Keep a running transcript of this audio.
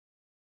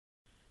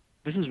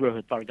This is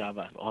Rohit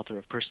Bhargava, author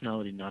of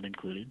Personality Not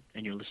Included,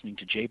 and you're listening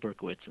to Jay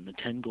Berkowitz and the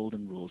 10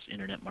 Golden Rules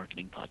Internet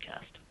Marketing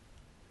Podcast.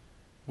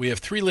 We have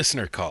 3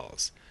 listener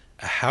calls,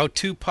 a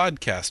how-to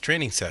podcast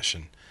training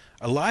session,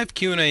 a live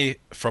Q&A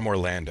from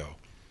Orlando,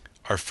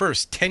 our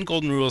first 10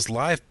 Golden Rules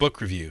live book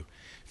review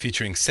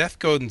featuring Seth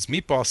Godin's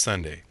Meatball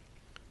Sunday.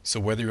 So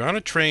whether you're on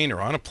a train or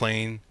on a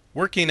plane,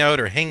 working out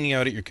or hanging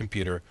out at your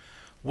computer,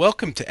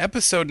 welcome to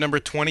episode number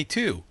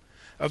 22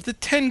 of the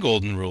 10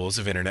 Golden Rules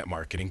of Internet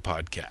Marketing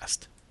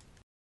podcast.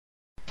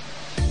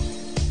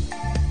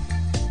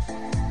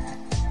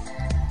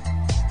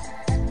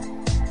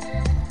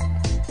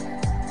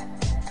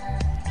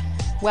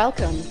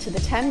 Welcome to the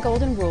 10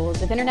 Golden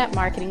Rules of Internet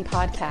Marketing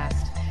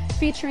podcast,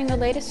 featuring the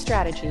latest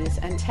strategies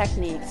and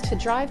techniques to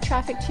drive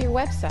traffic to your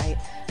website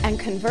and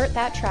convert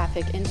that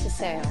traffic into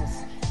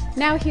sales.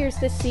 Now here's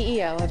the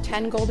CEO of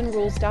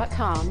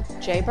 10goldenrules.com,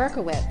 Jay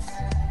Berkowitz.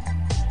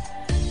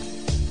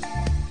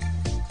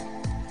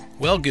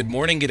 Well, good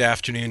morning, good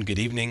afternoon, good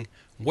evening,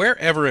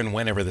 wherever and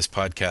whenever this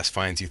podcast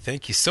finds you.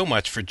 Thank you so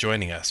much for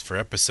joining us for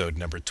episode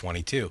number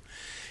 22.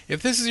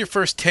 If this is your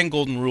first 10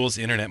 Golden Rules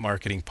Internet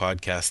Marketing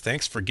podcast,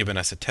 thanks for giving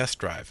us a test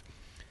drive.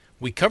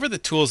 We cover the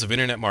tools of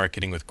internet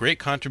marketing with great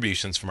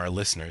contributions from our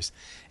listeners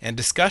and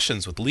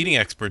discussions with leading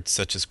experts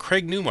such as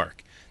Craig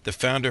Newmark, the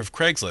founder of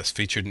Craigslist,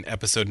 featured in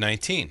episode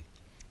 19,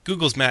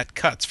 Google's Matt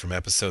Cutts from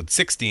episode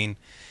 16,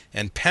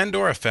 and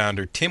Pandora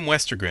founder Tim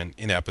Westergren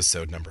in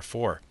episode number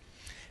 4.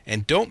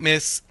 And don't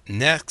miss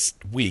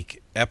next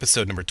week,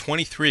 episode number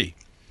 23.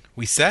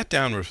 We sat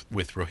down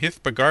with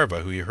Rohit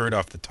Bhargava, who you heard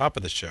off the top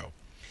of the show.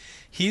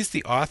 He's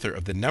the author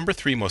of the number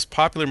 3 most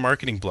popular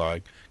marketing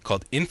blog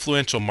called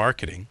Influential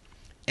Marketing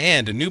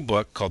and a new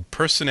book called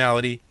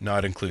Personality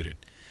Not Included.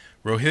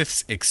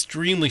 Rohit's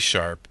extremely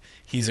sharp.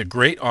 He's a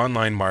great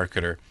online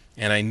marketer,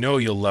 and I know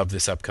you'll love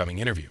this upcoming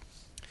interview.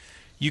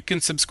 You can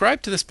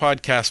subscribe to this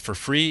podcast for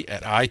free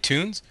at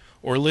iTunes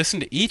or listen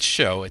to each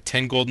show at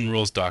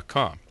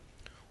 10goldenrules.com.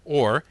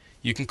 Or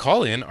you can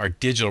call in our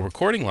digital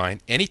recording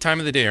line any time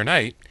of the day or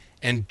night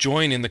and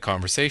join in the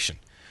conversation.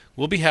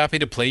 We'll be happy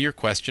to play your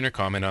question or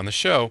comment on the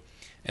show,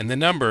 and the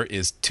number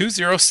is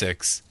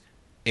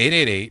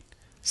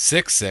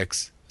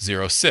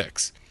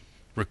 206-888-6606.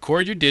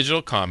 Record your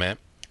digital comment,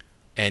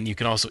 and you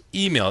can also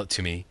email it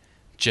to me,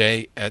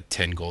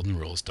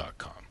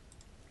 jay@10goldenrules.com.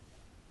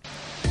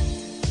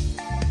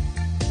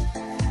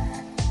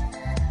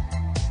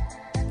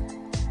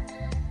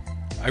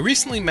 I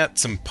recently met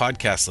some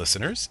podcast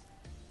listeners.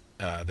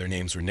 Their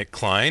names were Nick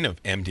Klein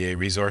of MDA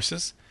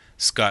Resources,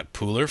 Scott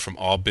Pooler from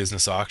All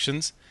Business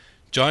Auctions,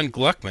 John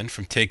Gluckman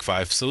from Take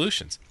 5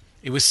 Solutions.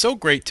 It was so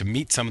great to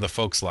meet some of the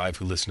folks live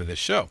who listen to this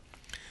show.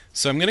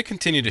 So I'm going to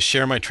continue to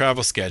share my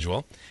travel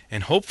schedule,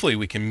 and hopefully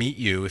we can meet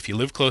you if you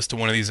live close to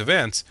one of these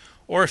events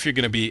or if you're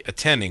going to be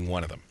attending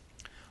one of them.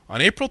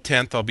 On April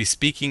 10th, I'll be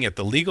speaking at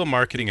the Legal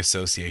Marketing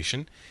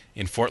Association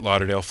in Fort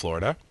Lauderdale,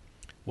 Florida.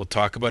 We'll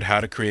talk about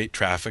how to create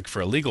traffic for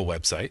a legal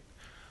website.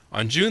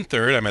 On June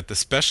 3rd, I'm at the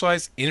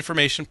Specialized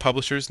Information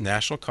Publishers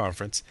National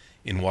Conference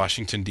in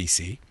Washington,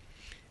 D.C.,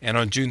 and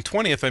on June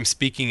 20th, I'm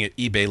speaking at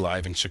eBay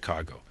Live in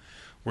Chicago.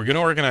 We're going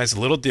to organize a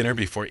little dinner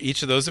before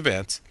each of those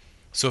events,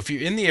 so if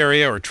you're in the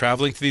area or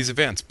traveling to these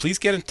events, please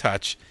get in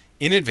touch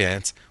in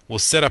advance. We'll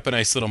set up a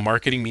nice little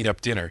marketing meetup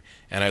dinner,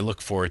 and I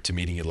look forward to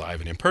meeting you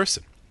live and in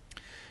person.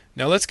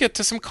 Now let's get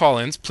to some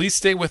call-ins. Please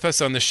stay with us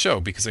on this show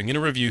because I'm going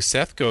to review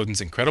Seth Godin's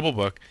incredible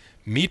book,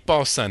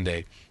 Meatball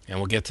Sunday, and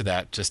we'll get to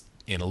that just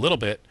in a little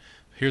bit.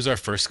 Here's our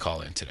first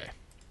call-in today.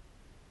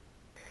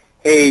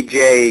 Hey,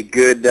 Jay.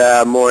 Good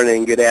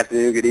morning, good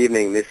afternoon, good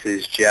evening. This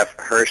is Jeff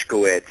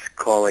Hershkowitz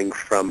calling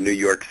from New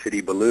York City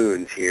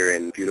Balloons here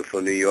in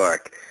beautiful New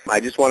York. I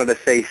just wanted to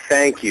say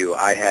thank you.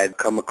 I had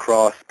come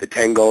across the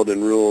 10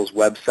 Golden Rules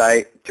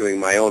website doing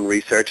my own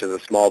research as a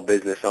small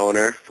business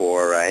owner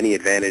for any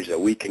advantage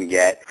that we can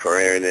get for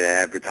internet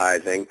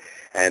advertising.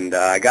 And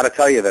I got to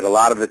tell you that a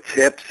lot of the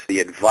tips, the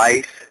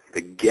advice,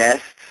 the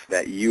guests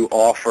that you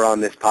offer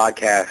on this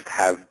podcast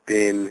have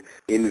been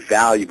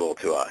invaluable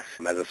to us.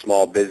 As a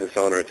small business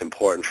owner, it's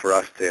important for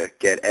us to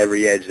get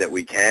every edge that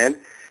we can,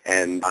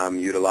 and I'm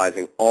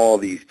utilizing all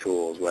these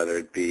tools, whether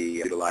it be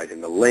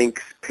utilizing the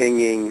links,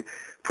 pinging,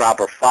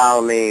 proper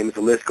file names,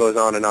 the list goes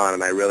on, and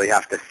I really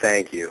have to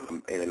thank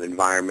you in an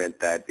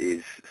environment that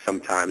is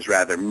sometimes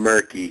rather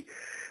murky,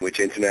 which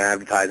internet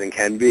advertising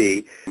can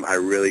be. I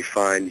really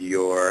find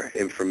your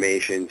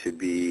information to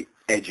be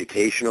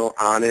educational,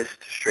 honest,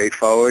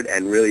 straightforward,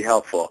 and really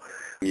helpful.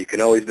 You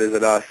can always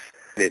visit us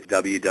at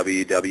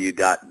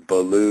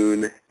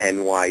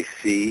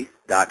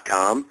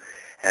www.balloonnyc.com,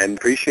 and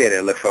appreciate it. I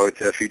look forward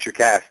to future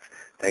casts.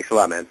 Thanks a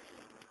lot, man.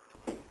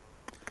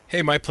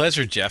 Hey, my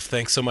pleasure, Jeff.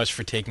 Thanks so much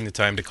for taking the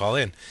time to call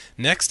in.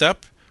 Next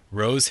up,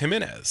 Rose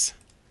Jimenez.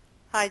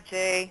 Hi,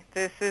 Jay.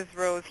 This is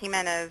Rose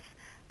Jimenez.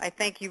 I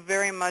thank you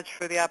very much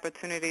for the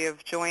opportunity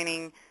of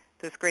joining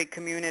this great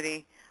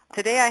community.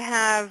 Today I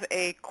have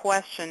a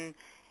question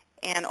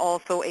and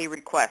also a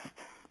request.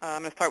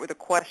 I'm going to start with a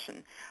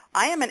question.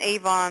 I am an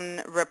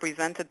Avon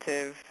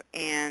representative,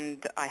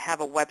 and I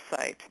have a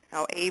website.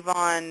 Now,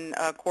 Avon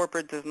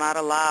corporate does not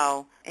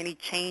allow any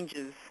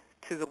changes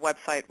to the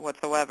website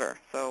whatsoever,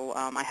 so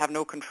I have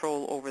no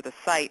control over the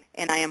site.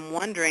 And I am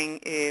wondering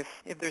if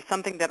there's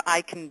something that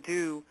I can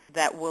do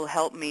that will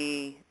help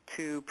me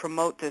to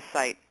promote this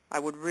site. I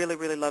would really,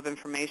 really love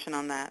information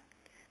on that.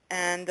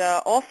 And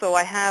also,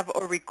 I have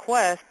a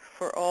request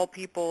for all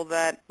people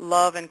that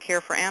love and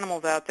care for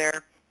animals out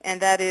there, and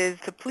that is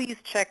to please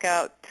check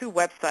out two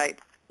websites.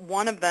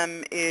 One of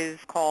them is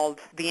called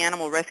the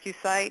Animal Rescue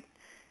Site.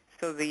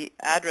 So the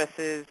address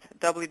is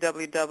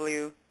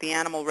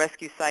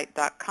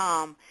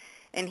www.theanimalrescuesite.com.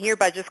 And here,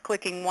 by just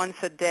clicking once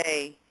a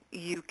day,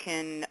 you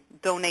can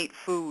donate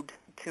food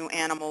to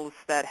animals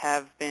that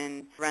have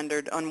been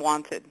rendered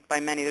unwanted by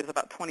many. There's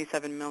about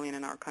 27 million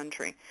in our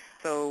country.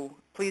 So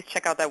please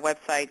check out that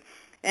website.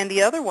 And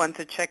the other one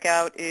to check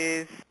out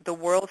is the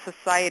World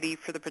Society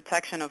for the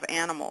Protection of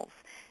Animals.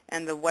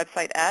 And the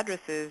website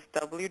address is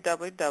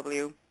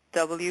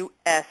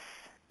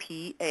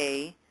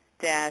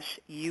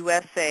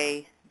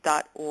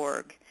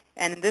www.wspa-usa.org.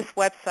 And in this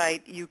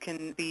website, you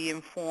can be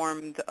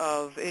informed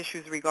of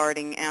issues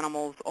regarding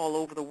animals all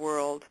over the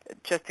world.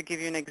 Just to give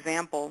you an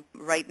example,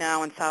 right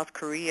now in South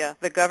Korea,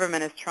 the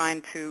government is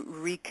trying to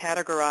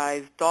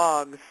recategorize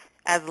dogs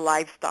as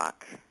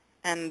livestock.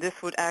 And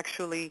this would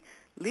actually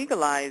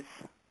legalize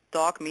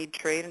dog meat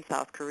trade in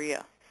South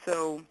Korea.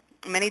 So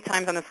many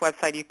times on this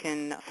website you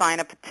can sign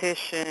a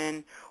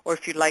petition, or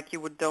if you'd like, you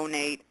would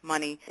donate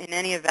money. In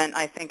any event,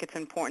 I think it's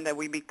important that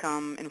we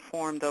become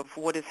informed of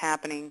what is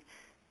happening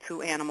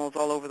to animals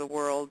all over the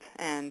world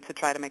and to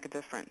try to make a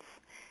difference.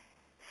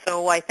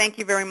 So I thank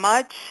you very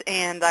much,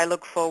 and I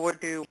look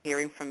forward to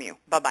hearing from you.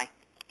 Bye-bye.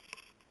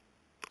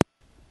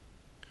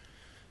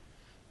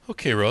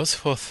 Okay,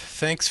 Rose. Well,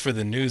 thanks for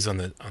the news on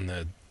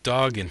the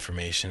dog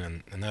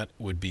information, and that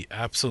would be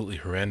absolutely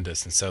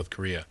horrendous in South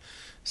Korea.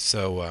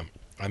 So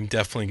I'm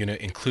definitely going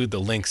to include the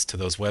links to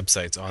those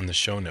websites on the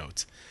show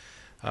notes.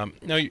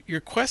 Now,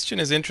 your question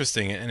is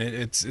interesting, and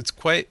it's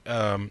quite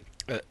a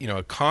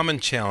common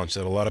challenge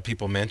that a lot of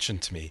people mention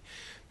to me.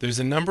 There's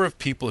a number of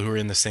people who are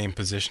in the same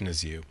position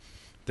as you.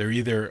 They're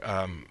either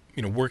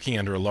working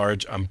under a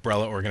large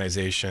umbrella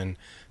organization,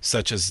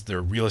 such as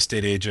they're real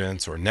estate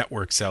agents or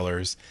network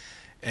sellers.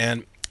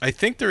 And I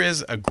think there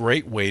is a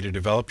great way to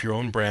develop your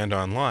own brand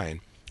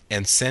online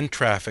and send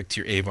traffic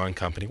to your Avon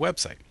company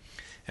website.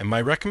 And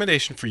my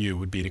recommendation for you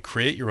would be to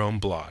create your own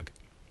blog.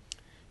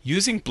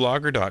 Using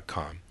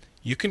blogger.com,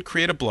 you can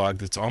create a blog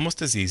that's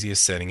almost as easy as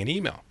sending an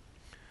email.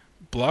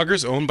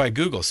 Blogger's owned by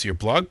Google, so your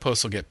blog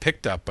posts will get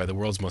picked up by the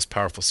world's most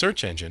powerful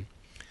search engine,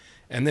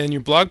 and then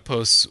your blog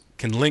posts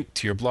can link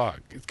to your blog.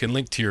 It can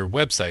link to your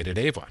website at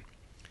Avon.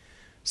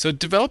 So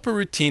develop a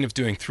routine of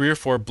doing 3 or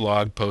 4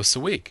 blog posts a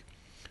week.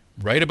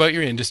 Write about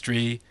your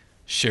industry,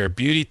 share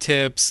beauty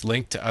tips,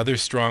 link to other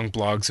strong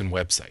blogs and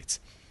websites,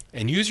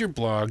 and use your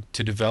blog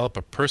to develop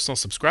a personal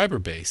subscriber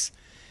base,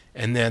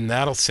 and then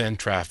that'll send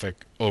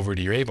traffic over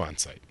to your Avon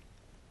site.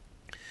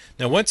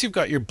 Now, once you've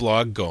got your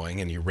blog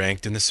going and you're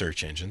ranked in the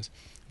search engines,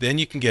 then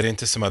you can get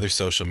into some other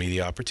social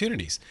media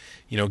opportunities.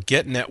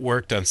 Get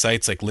networked on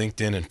sites like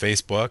LinkedIn and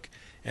Facebook,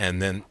 and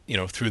then,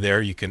 through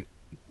there you can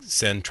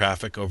send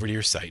traffic over to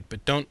your site.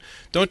 But don't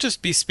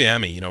just be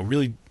spammy,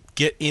 really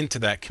get into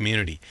that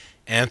community,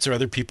 answer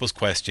other people's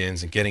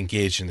questions, and get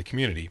engaged in the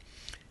community.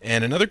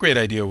 And another great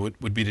idea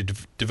would be to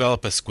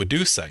develop a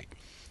Squidoo site.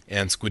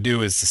 And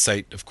Squidoo is the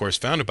site, of course,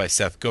 founded by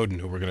Seth Godin,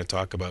 who we're going to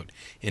talk about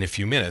in a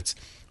few minutes.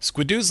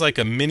 Squidoo is like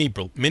a mini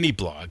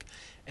blog,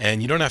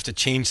 and you don't have to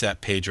change that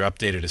page or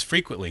update it as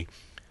frequently.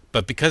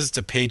 But because it's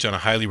a page on a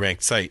highly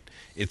ranked site,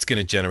 it's going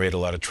to generate a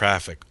lot of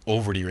traffic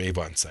over to your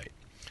Avon site.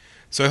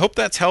 So I hope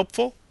that's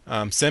helpful.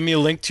 Send me a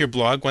link to your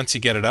blog once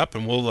you get it up,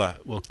 and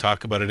we'll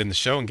talk about it in the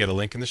show and get a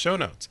link in the show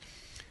notes.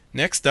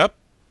 Next up,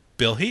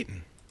 Bill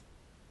Heaton.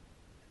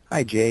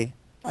 Hi, Jay.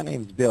 My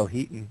name is Bill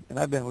Heaton, and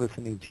I've been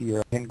listening to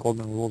your 10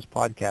 Golden Rules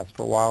podcast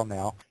for a while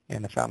now,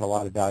 and I found a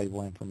lot of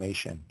valuable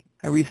information.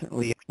 I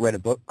recently read a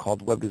book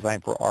called Web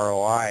Design for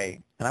ROI,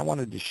 and I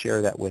wanted to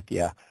share that with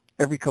you.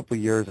 Every couple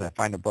of years, I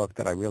find a book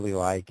that I really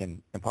like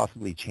and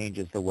possibly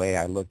changes the way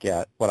I look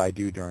at what I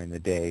do during the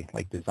day,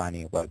 like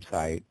designing a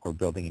website or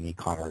building an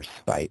e-commerce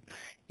site.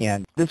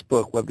 And this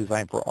book, Web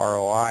Design for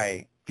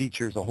ROI,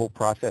 features a whole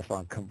process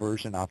on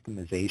conversion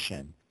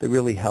optimization that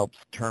really helps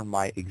turn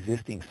my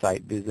existing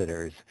site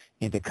visitors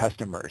into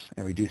customers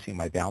and reducing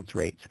my bounce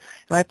rates.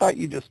 And I thought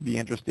you'd just be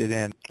interested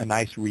in a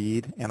nice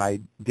read, and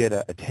I did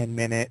a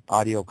 10-minute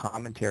audio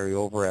commentary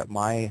over at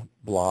my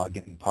blog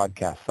and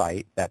podcast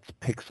site. That's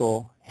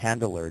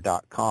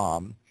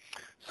pixelhandler.com.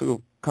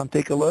 So come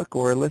take a look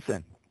or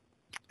listen,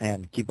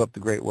 and keep up the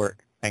great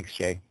work. Thanks,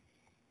 Jay.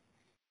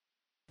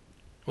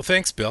 Well,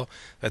 thanks, Bill.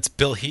 That's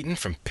Bill Heaton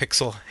from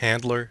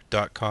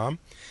pixelhandler.com.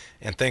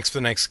 And thanks for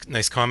the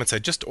nice comments. I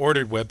just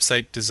ordered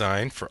website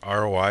design for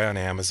ROI on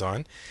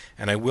Amazon,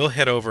 and I will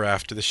head over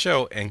after the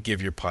show and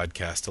give your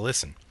podcast a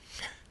listen.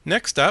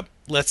 Next up,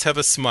 let's have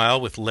a smile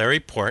with Larry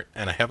Port,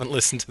 and I haven't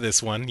listened to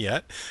this one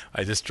yet.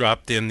 I just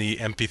dropped in the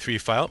MP3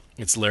 file.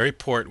 It's Larry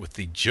Port with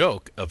the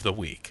joke of the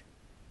week.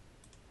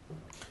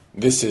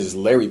 This is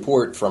Larry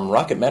Port from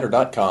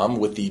RocketMatter.com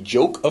with the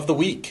joke of the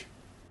week.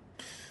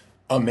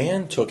 A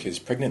man took his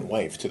pregnant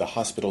wife to the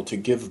hospital to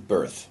give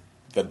birth.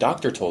 The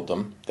doctor told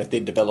them that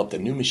they'd developed a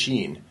new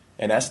machine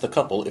and asked the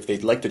couple if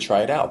they'd like to try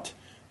it out.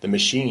 The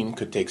machine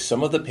could take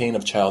some of the pain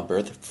of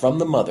childbirth from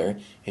the mother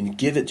and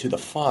give it to the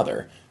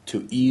father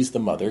to ease the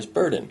mother's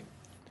burden.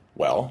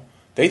 Well,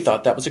 they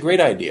thought that was a great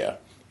idea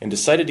and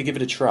decided to give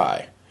it a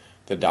try.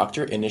 The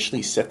doctor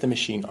initially set the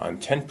machine on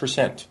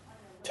 10%,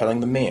 telling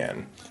the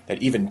man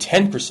that even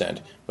 10%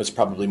 was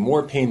probably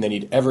more pain than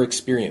he'd ever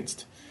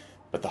experienced.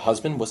 But the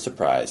husband was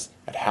surprised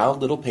at how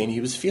little pain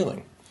he was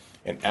feeling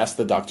and asked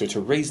the doctor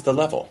to raise the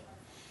level.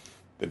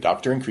 The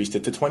doctor increased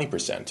it to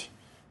 20%,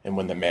 and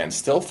when the man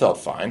still felt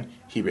fine,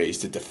 he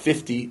raised it to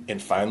 50%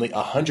 and finally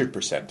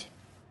 100%.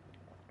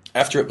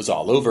 After it was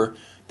all over,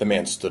 the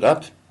man stood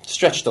up,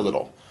 stretched a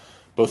little.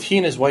 Both he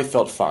and his wife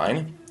felt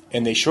fine,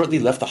 and they shortly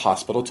left the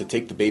hospital to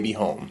take the baby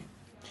home.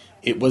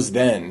 It was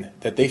then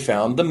that they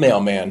found the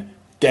mailman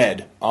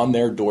dead on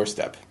their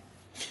doorstep.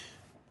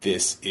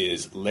 This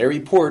is Larry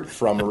Port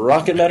from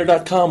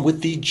RocketMatter.com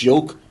with the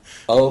joke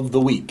of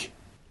the week.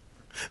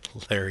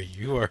 Larry,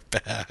 you are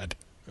bad.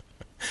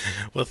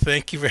 Well,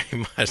 thank you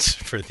very much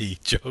for the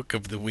joke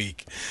of the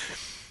week.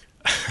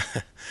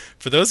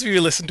 For those of you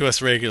who listen to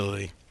us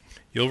regularly,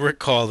 you'll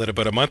recall that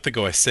about a month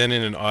ago I sent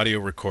in an audio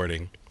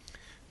recording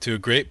to a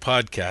great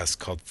podcast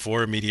called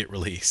For Immediate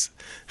Release.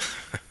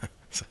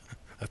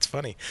 That's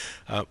funny.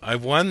 I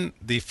won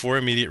the For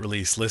Immediate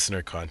Release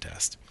listener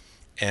contest,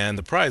 and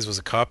the prize was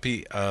a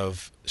copy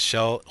of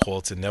Shel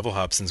Holtz and Neville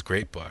Hobson's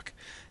great book,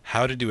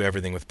 How to Do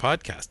Everything with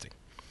Podcasting.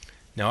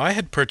 Now, I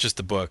had purchased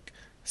the book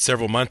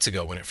several months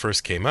ago when it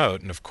first came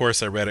out, and of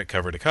course I read it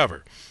cover to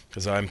cover,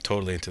 because I'm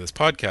totally into this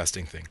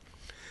podcasting thing.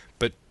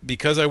 But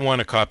because I won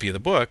a copy of the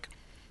book,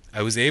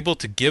 I was able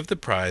to give the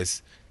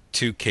prize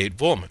to Kate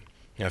Volman.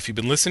 Now, if you've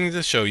been listening to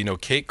the show, you know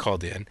Kate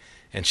called in,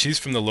 and she's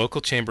from the local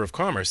Chamber of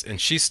Commerce,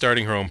 and she's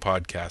starting her own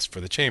podcast for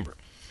the Chamber.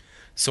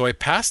 So I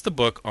passed the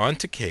book on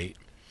to Kate,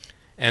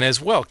 and as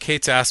well,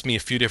 Kate's asked me a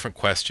few different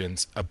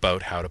questions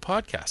about how to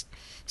podcast.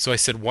 So I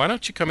said, why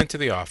don't you come into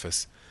the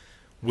office?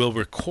 We'll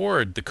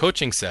record the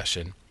coaching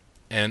session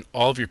and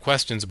all of your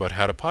questions about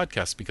how to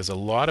podcast, because a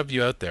lot of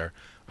you out there,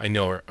 I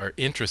know, are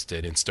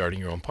interested in starting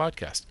your own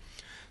podcast.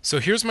 So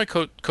here's my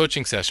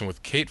coaching session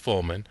with Kate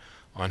Volman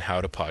on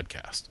how to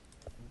podcast.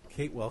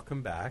 Kate,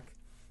 welcome back.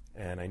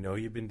 And I know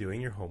you've been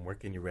doing your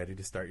homework and you're ready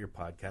to start your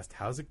podcast.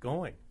 How's it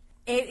going?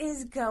 It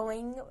is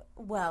going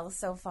well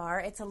so far.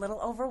 It's a little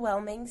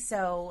overwhelming,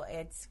 so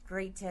it's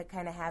great to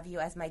kind of have you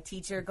as my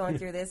teacher going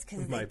through this,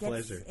 because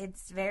pleasure.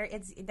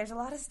 There's a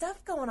lot of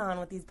stuff going on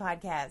with these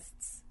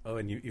podcasts. Oh,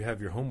 and you have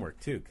your homework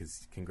too,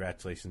 because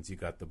congratulations, you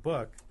got the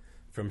book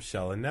from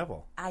Shel and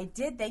Neville. I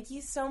did. Thank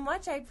you so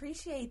much. I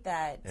appreciate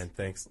that. And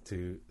thanks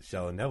to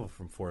Shel and Neville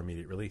from For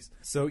Immediate Release.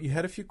 So you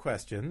had a few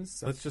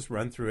questions. Let's just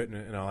run through it,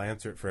 and I'll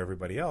answer it for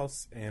everybody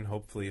else. And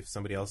hopefully if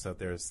somebody else out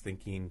there is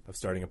thinking of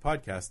starting a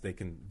podcast, they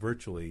can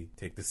virtually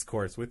take this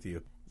course with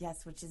you.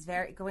 Yes, which is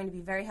going to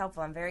be very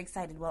helpful. I'm very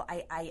excited. Well,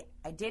 I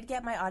did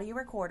get my audio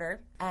recorder.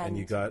 And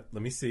you got,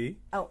 let me see.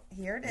 Oh,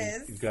 here it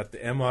is. You've got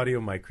the M Audio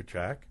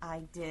Microtrack.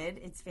 I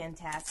did. It's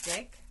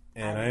fantastic.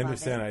 And I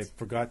understand I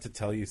forgot to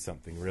tell you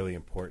something really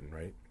important,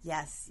 right?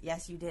 Yes,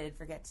 you did.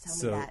 Forget to tell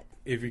me that. So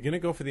if you're going to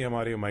go for the M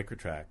Audio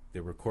Microtrack,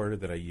 the recorder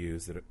that I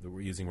use, that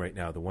we're using right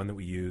now, the one that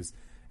we use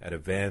at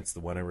events, the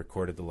one I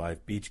recorded the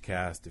live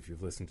Beachcast, if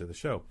you've listened to the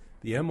show,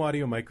 the M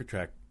Audio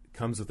Microtrack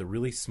comes with a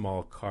really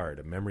small card,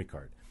 a memory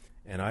card.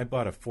 And I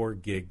bought a 4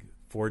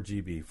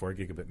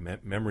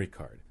 gigabit memory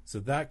card. So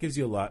that gives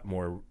you a lot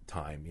more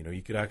time. You know,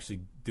 you could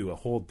actually do a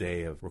whole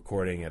day of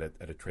recording at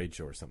a trade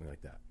show or something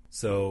like that.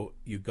 So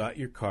you got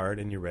your card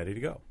and you're ready to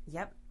go.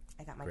 Yep.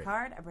 I got my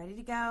card. I'm ready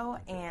to go.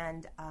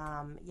 And,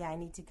 I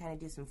need to kind of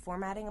do some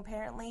formatting,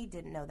 apparently.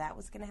 Didn't know that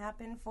was going to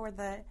happen for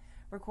the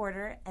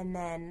recorder. And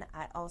then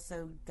I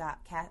also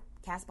got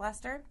Cast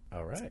Blaster.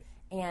 All right.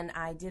 And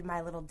I did my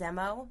little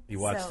demo. You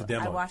watched the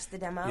demo. I watched the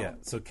demo. Yeah.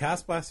 So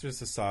Cast Blaster is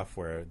the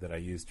software that I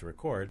use to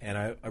record. And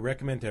I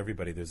recommend to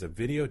everybody, there's a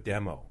video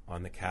demo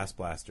on the Cast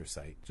Blaster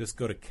site. Just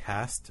go to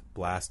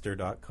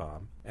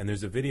castblaster.com. And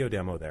there's a video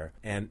demo there.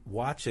 And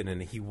watch it.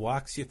 And he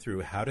walks you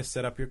through how to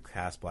set up your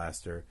Cast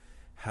Blaster,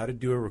 how to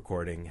do a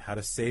recording, how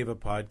to save a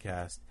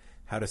podcast,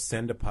 how to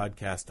send a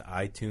podcast to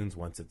iTunes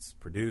once it's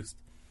produced.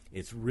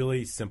 It's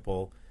really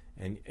simple.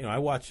 And I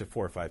watched it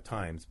 4 or 5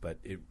 times, but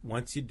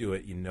once you do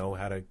it, you know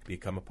how to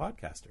become a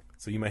podcaster.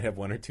 So you might have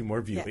 1 or 2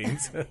 more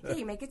viewings. Yeah,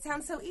 you make it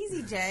sound so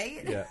easy,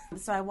 Jay. Yeah.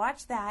 So I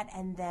watched that,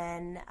 and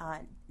then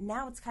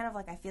now it's kind of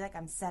like I feel like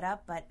I'm set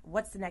up, but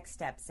what's the next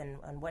steps, and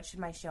what should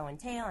my show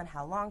entail, and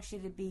how long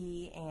should it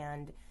be,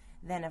 and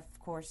then, of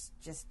course,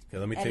 just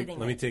let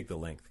me take the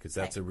length, because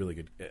that's a really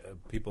good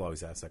people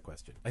always ask that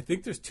question. I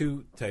think there's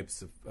 2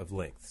 types of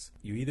lengths.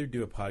 You either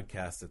do a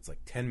podcast that's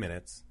like 10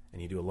 minutes,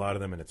 and you do a lot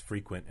of them, and it's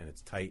frequent, and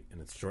it's tight,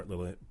 and it's short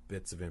little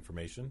bits of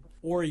information.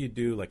 Or you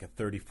do like a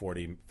 30,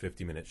 40,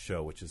 50-minute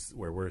show, which is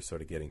where we're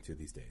sort of getting to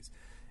these days.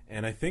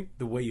 And I think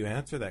the way you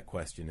answer that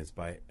question is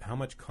by how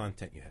much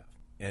content you have.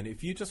 And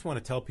if you just want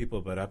to tell people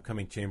about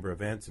upcoming chamber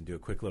events and do a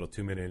quick little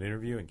 2-minute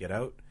interview and get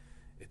out,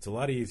 it's a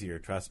lot easier,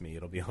 trust me.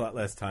 It'll be a lot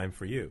less time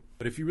for you.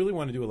 But if you really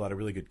want to do a lot of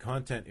really good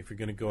content, if you're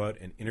going to go out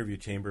and interview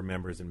chamber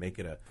members and make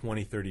it a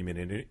 20,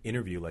 30-minute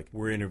interview, like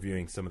we're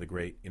interviewing some of the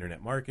great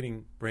internet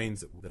marketing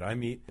brains that I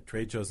meet at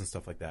trade shows and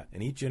stuff like that,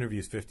 and each interview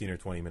is 15 or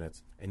 20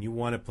 minutes, and you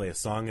want to play a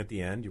song at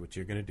the end, which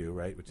you're going to do,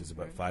 right, which is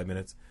about 5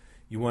 minutes.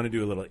 You want to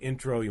do a little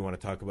intro, you want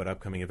to talk about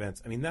upcoming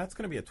events. I mean, that's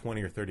going to be a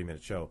 20 or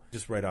 30-minute show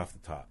just right off the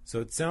top.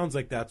 So it sounds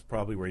like that's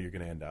probably where you're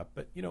going to end up.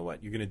 But you know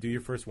what? You're going to do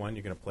your first one,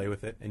 you're going to play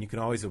with it, and you can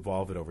always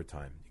evolve it over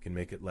time. You can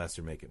make it less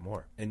or make it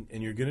more. And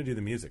you're going to do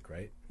the music,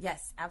 right?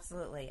 Yes,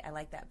 absolutely. I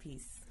like that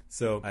piece.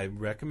 So I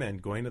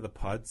recommend going to the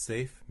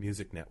PodSafe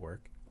Music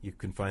Network. You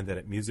can find that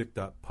at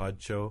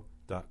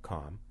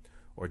music.podshow.com,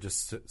 or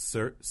just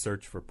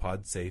search for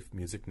PodSafe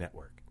Music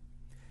Network.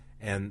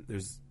 And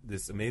there's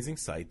this amazing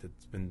site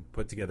that's been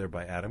put together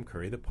by Adam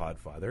Curry, the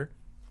Podfather.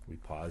 We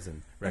pause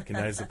and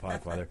recognize the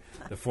Podfather.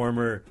 The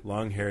former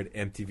long-haired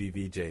MTV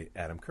VJ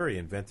Adam Curry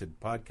invented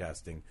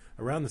podcasting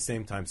around the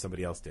same time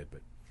somebody else did.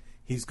 But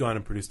he's gone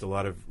and produced a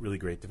lot of really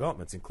great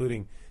developments,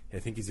 including, I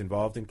think he's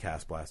involved in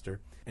Cast Blaster.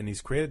 And he's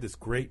created this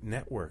great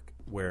network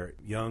where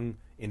young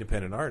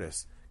independent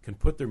artists can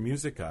put their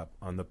music up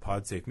on the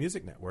PodSafe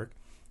Music Network.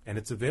 And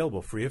it's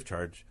available free of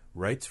charge,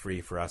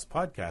 rights-free for us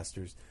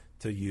podcasters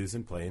to use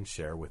and play and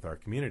share with our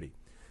community.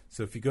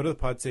 So if you go to the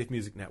PodSafe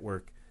Music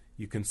Network,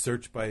 you can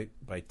search by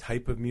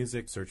type of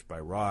music, search by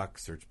rock,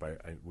 search by,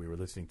 we were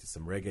listening to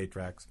some reggae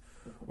tracks,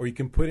 or you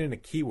can put in a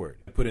keyword.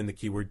 I put in the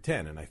keyword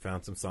 10, and I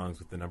found some songs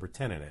with the number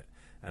 10 in it,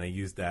 and I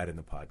used that in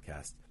the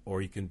podcast.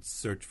 Or you can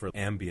search for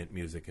ambient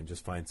music and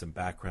just find some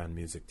background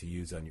music to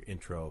use on your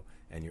intro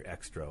and your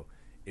extra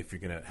if you're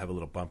going to have a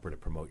little bumper to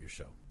promote your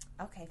show.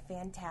 Okay,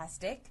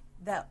 fantastic.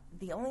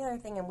 The only other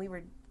thing, and we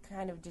were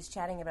kind of just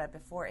chatting about it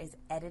before, is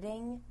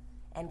editing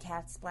and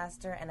Cast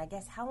Blaster. And I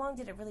guess, how long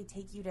did it really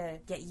take you to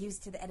get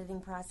used to the editing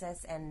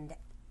process? And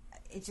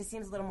it just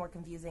seems a little more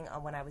confusing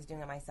when I was doing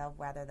it myself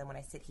rather than when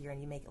I sit here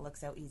and you make it look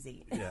so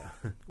easy. Yeah.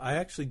 I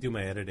actually do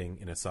my editing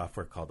in a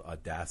software called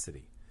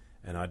Audacity.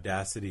 And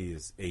Audacity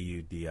is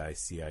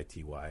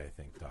AUDICITY, I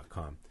think,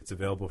 .com. It's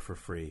available for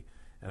free.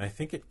 And I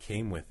think it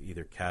came with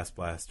either Cast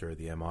Blaster or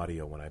the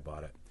M-Audio when I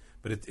bought it.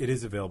 But it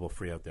is available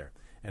free out there.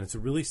 And it's a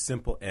really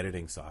simple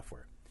editing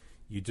software.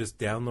 You just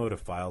download a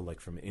file like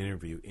from an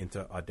interview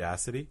into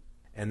Audacity,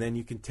 and then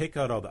you can take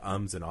out all the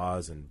ums and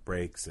ahs and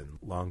breaks and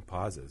long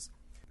pauses.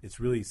 It's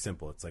really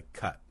simple. It's like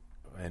cut.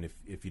 And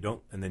if you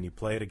don't, and then you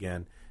play it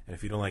again, and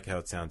if you don't like how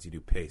it sounds, you do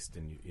paste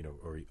and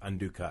or you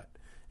undo cut,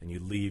 and you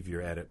leave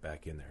your edit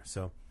back in there.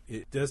 So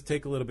it does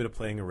take a little bit of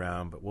playing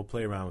around, but we'll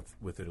play around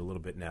with it a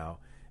little bit now,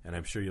 and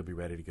I'm sure you'll be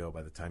ready to go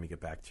by the time you get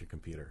back to your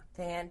computer.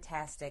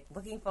 Fantastic.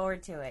 Looking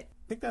forward to it.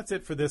 I think that's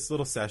it for this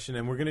little session,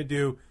 and we're going to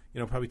do,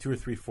 probably 2 or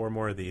 3, 4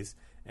 more of these,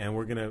 and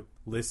we're going to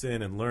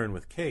listen and learn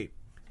with Kate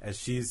as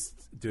she's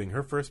doing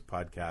her first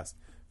podcast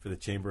for the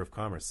Chamber of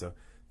Commerce. So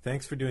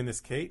thanks for doing this,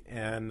 Kate,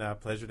 and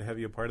pleasure to have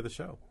you a part of the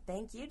show.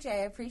 Thank you,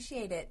 Jay. I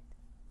appreciate it.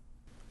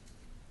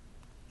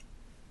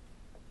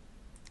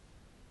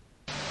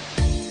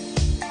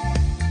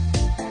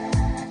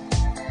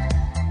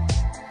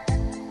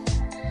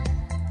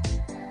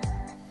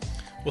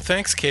 Well,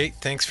 thanks, Kate.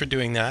 Thanks for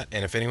doing that.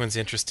 And if anyone's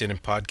interested in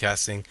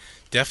podcasting,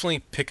 definitely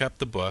pick up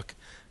the book,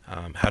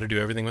 How to Do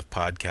Everything with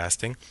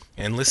Podcasting,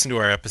 and listen to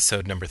our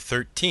episode number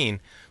 13,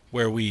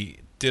 where we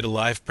did a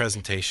live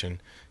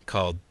presentation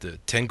called The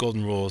 10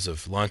 Golden Rules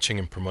of Launching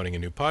and Promoting a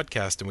New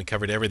Podcast, and we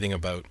covered everything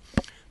about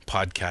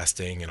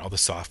podcasting and all the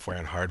software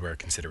and hardware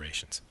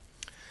considerations.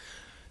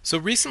 So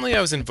recently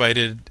I was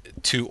invited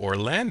to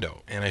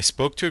Orlando, and I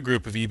spoke to a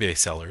group of eBay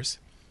sellers,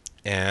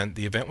 and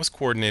the event was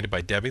coordinated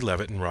by Debbie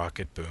Levitt and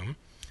Rocket Boom.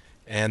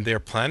 And they're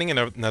planning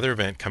another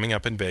event coming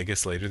up in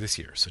Vegas later this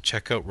year, so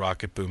check out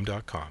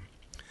rocketboom.com.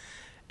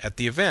 At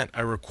the event,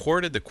 I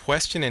recorded the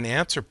question and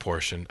answer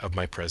portion of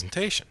my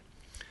presentation.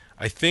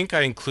 I think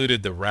I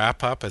included the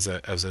wrap-up as I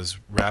was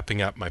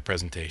wrapping up my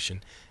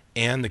presentation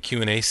and the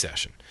Q&A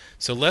session.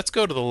 So let's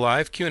go to the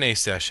live Q&A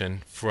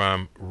session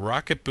from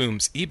Rocket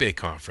Boom's eBay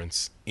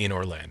conference in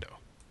Orlando.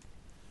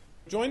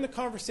 Join the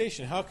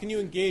conversation. How can you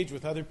engage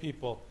with other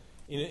people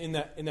in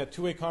that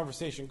two-way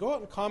conversation? Go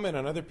out and comment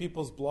on other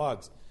people's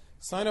blogs.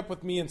 Sign up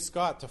with me and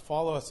Scott to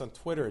follow us on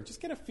Twitter and just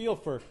get a feel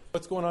for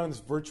what's going on in this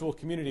virtual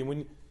community. And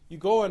when you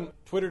go on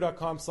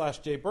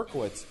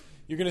twitter.com/jberkowitz,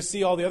 you're going to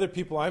see all the other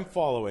people I'm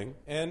following,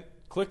 and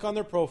click on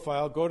their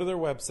profile, go to their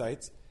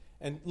websites,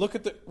 and look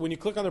at when you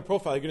click on their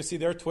profile, you're going to see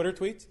their Twitter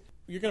tweets.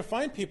 You're going to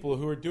find people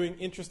who are doing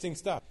interesting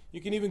stuff. You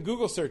can even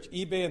Google search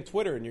eBay and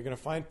Twitter, and you're going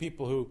to find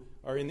people who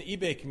are in the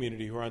eBay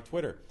community who are on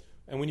Twitter.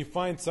 And when you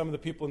find some of the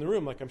people in the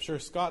room, like I'm sure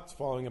Scott's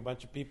following a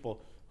bunch of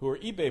people who are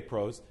eBay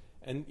pros,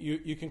 and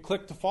you can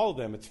click to follow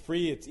them. It's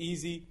free, it's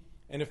easy,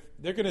 and if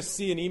they're going to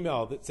see an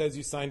email that says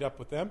you signed up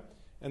with them,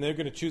 and they're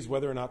going to choose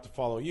whether or not to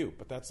follow you.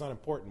 But that's not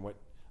important. What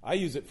I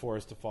use it for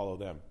is to follow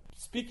them.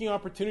 Speaking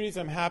opportunities,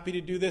 I'm happy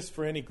to do this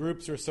for any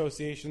groups or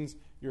associations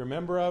you're a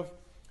member of.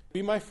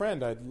 Be my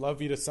friend. I'd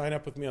love you to sign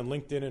up with me on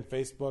LinkedIn and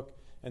Facebook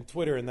and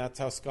Twitter, and that's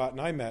how Scott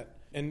and I met.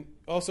 And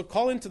also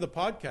call into the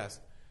podcast.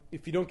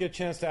 If you don't get a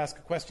chance to ask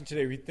a question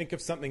today, or you think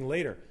of something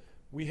later,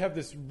 we have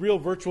this real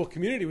virtual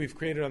community we've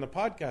created on the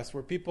podcast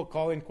where people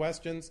call in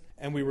questions,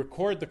 and we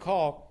record the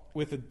call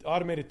with an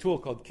automated tool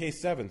called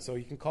K7, so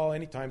you can call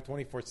anytime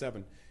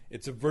 24/7.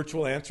 It's a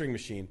virtual answering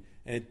machine,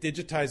 and it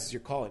digitizes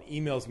your call and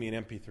emails me an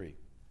MP3.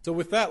 So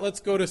with that, let's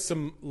go to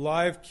some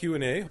live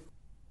Q&A. Okay,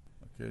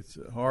 it's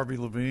Harvey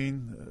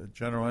Levine,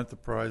 General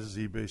Enterprises,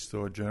 eBay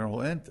Store,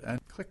 General Ent, and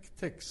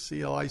ClickTix,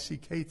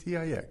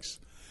 ClickTix.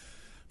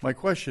 My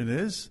question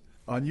is,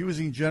 on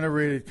using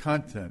generated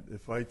content,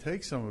 if I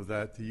take some of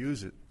that to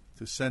use it,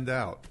 to send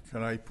out,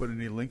 can I put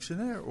any links in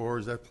there, or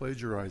is that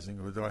plagiarizing?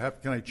 Or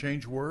can I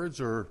change words,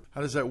 or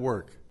how does that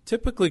work?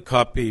 Typically,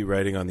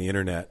 copywriting on the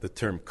internet, the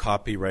term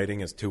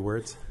copywriting is 2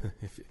 words.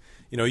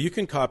 You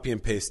can copy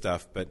and paste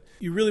stuff, but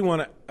you really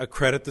want to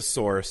accredit the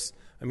source.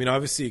 I mean,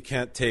 obviously, you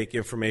can't take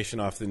information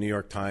off the New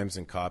York Times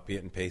and copy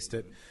it and paste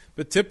it.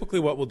 But typically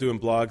what we'll do in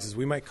blogs is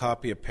we might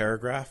copy a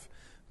paragraph,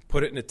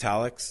 put it in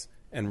italics,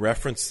 and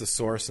reference the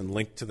source and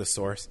link to the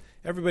source.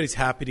 Everybody's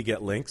happy to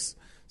get links.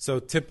 So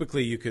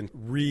typically you can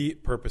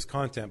repurpose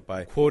content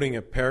by quoting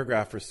a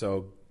paragraph or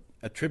so,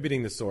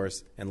 attributing the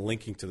source, and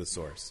linking to the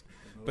source.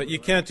 But you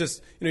can't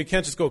just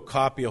go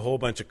copy a whole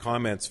bunch of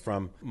comments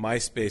from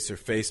MySpace or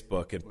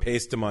Facebook and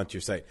paste them onto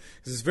your site.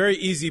 This is very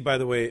easy, by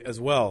the way, as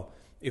well.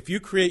 If you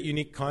create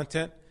unique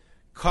content,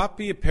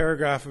 copy a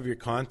paragraph of your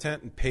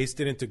content and paste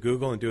it into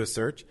Google and do a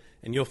search,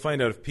 and you'll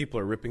find out if people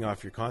are ripping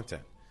off your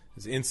content.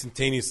 Because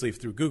instantaneously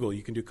through Google,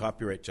 you can do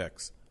copyright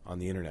checks on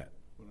the internet.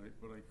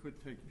 But I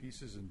could take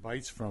pieces and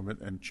bytes from it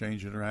and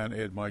change it around,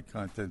 add my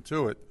content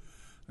to it,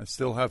 and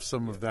still have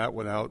some of that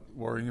without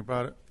worrying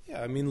about it?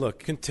 Yeah, I mean,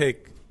 look, you can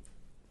take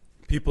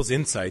people's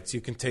insights, you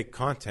can take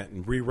content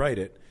and rewrite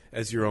it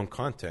as your own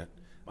content.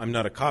 I'm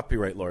not a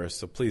copyright lawyer,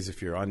 so please,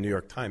 if you're on New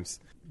York Times,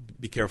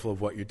 be careful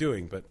of what you're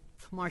doing. But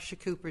Marcia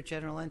Cooper,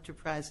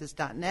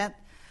 GeneralEnterprises.net.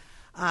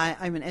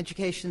 I'm an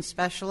education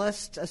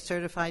specialist, a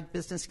certified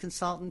business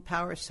consultant,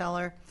 power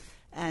seller,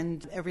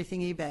 and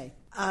everything eBay.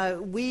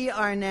 We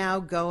are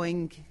now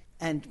going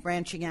and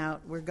branching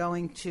out. We're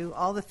going to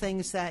all the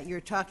things that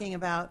you're talking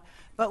about,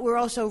 but we're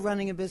also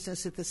running a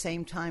business at the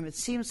same time. It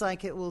seems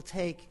like it will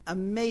take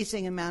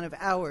amazing amount of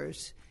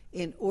hours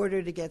in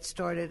order to get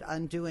started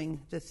on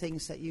doing the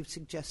things that you've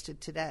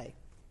suggested today.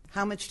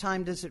 How much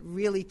time does it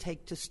really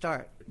take to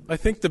start? I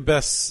think the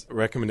best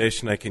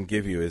recommendation I can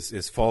give you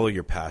is follow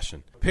your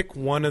passion. Pick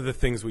one of the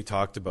things we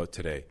talked about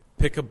today.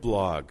 Pick a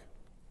blog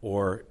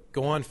or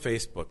go on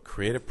Facebook,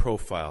 create a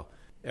profile.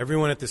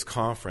 Everyone at this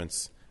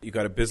conference you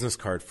got a business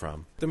card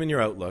from. Put them in your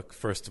Outlook,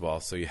 first of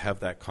all, so you have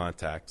that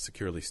contact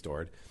securely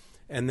stored.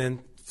 And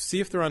then see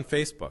if they're on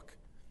Facebook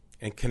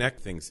and connect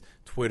things,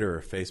 Twitter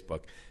or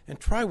Facebook. And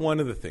try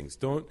one of the things.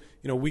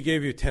 We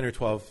gave you 10 or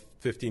 12,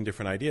 15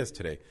 different ideas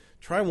today.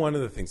 Try one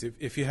of the things.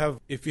 If you have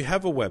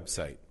a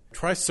website,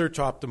 try search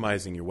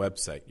optimizing your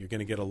website. You're going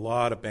to get a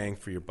lot of bang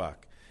for your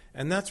buck.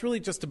 And that's really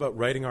just about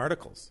writing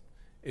articles.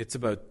 It's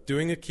about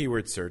doing a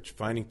keyword search,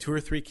 finding 2 or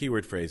 3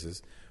 keyword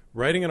phrases,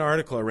 writing an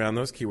article around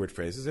those keyword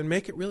phrases, and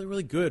make it really,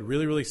 really good,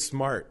 really, really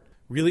smart,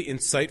 really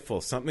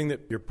insightful, something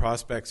that your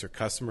prospects or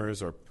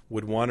customers or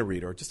would want to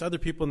read, or just other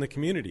people in the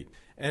community.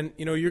 And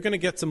you're going to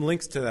get some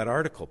links to that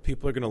article.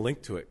 People are going to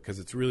link to it because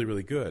it's really,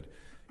 really good.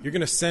 You're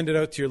going to send it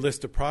out to your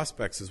list of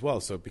prospects as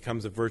well, so it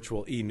becomes a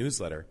virtual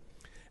e-newsletter.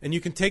 And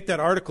you can take that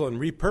article and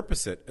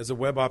repurpose it as a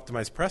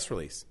web-optimized press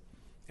release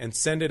and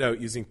send it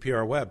out using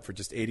PR Web for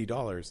just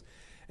 $80.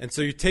 And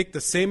so you take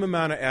the same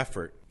amount of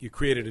effort. You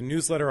created a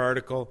newsletter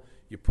article,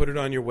 you put it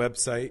on your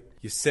website,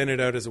 you send it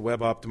out as a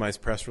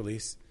web-optimized press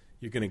release,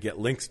 you're going to get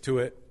links to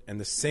it, and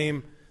the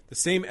same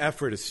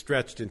effort is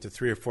stretched into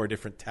 3 or 4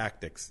 different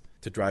tactics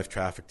to drive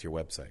traffic to your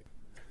website.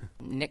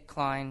 Nick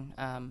Klein,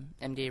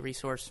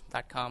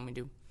 MDAresource.com. We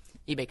do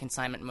eBay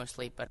consignment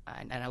mostly,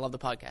 and I love the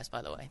podcast,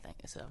 by the way.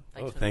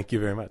 Thank you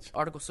very much.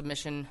 Article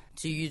submission,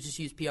 do you just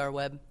use PR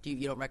Web?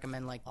 You don't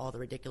recommend all the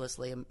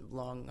ridiculously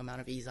long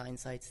amount of e-sign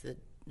sites that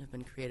have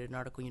been created in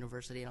Article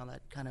University and all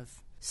that kind of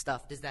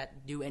stuff? Does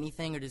that do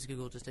anything, or does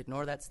Google just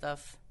ignore that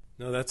stuff?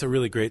 No, that's a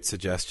really great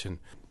suggestion.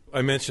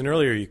 I mentioned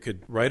earlier you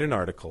could write an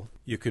article.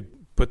 You could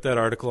put that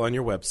article on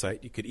your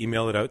website. You could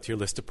email it out to your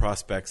list of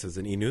prospects as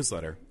an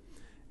e-newsletter.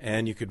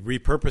 And you could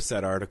repurpose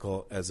that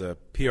article as a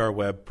PR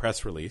Web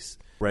press release,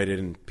 write it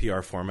in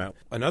PR format.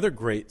 Another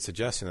great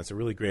suggestion, that's a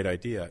really great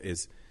idea,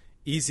 is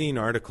eZine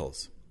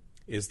Articles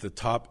is the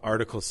top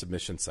article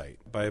submission site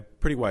by a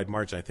pretty wide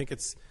margin. I think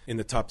it's in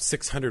the top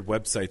 600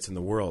 websites in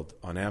the world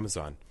on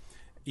Amazon,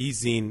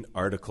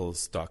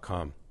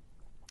 eZineArticles.com.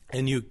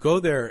 And you go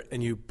there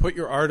and you put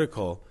your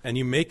article and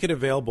you make it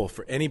available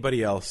for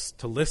anybody else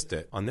to list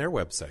it on their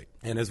website.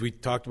 And as we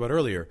talked about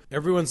earlier,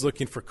 everyone's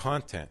looking for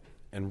content.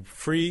 And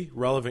free,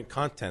 relevant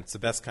content's the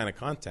best kind of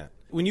content.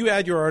 When you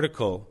add your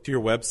article to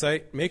your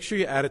website, make sure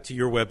you add it to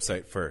your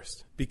website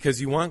first,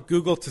 because you want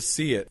Google to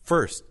see it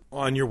first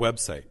on your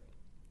website.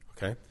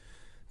 Okay?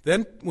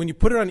 Then when you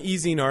put it on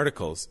eZine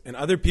articles and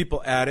other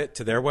people add it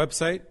to their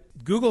website,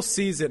 Google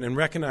sees it and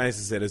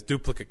recognizes it as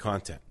duplicate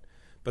content.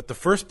 But the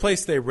first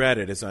place they read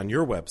it is on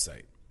your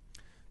website.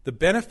 The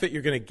benefit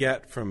you're going to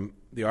get from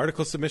the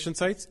article submission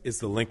sites is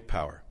the link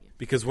power.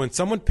 Because when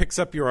someone picks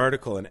up your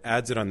article and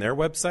adds it on their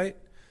website,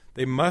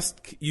 they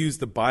must use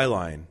the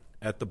byline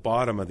at the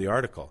bottom of the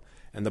article.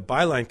 And the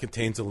byline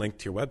contains a link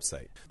to your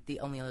website. The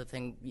only other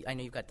thing, I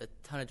know you've got a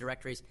ton of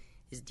directories.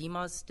 Is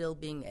DMOZ still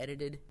being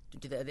edited?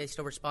 Are they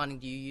still responding?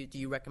 Do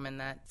you recommend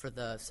that for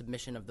the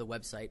submission of the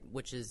website,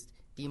 which is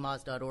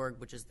dmoz.org,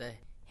 which is the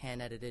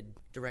hand-edited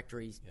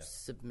directory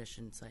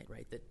submission site,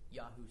 right, that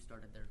Yahoo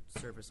started their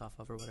service off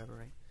of or whatever,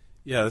 right?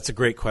 Yeah, that's a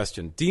great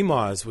question.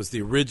 DMOZ was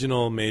the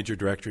original major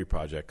directory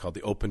project called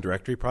the Open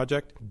Directory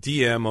Project,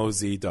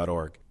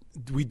 dmoz.org.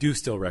 We do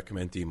still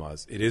recommend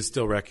DMOZ. It is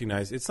still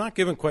recognized. It's not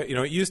given quite,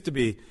 it used to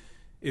be,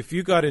 if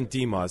you got in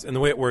DMOZ, and the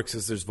way it works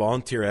is there's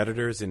volunteer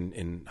editors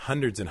in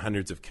hundreds and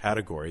hundreds of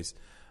categories.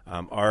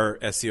 Our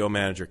SEO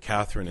manager,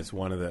 Catherine, is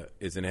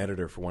an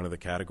editor for one of the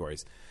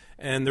categories.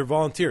 And they're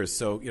volunteers.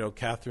 So,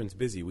 Catherine's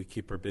busy. We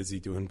keep her busy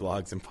doing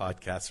blogs and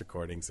podcast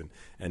recordings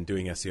and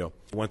doing SEO.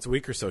 Once a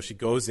week or so, she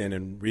goes in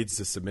and reads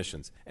the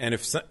submissions. And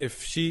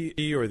if she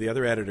or the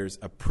other editors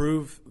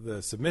approve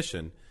the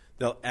submission,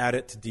 they'll add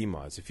it to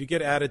DMOZ. If you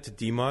get added to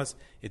DMOZ,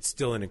 it's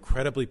still an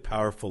incredibly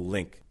powerful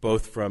link,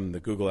 both from the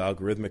Google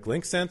algorithmic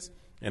link sense,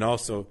 and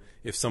also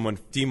if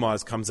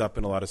DMOZ comes up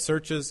in a lot of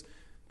searches,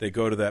 they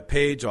go to that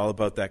page all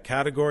about that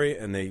category,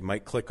 and they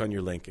might click on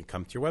your link and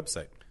come to your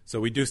website. So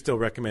we do still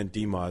recommend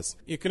DMOZ.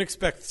 You can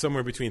expect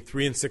somewhere between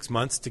 3 and 6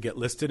 months to get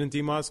listed in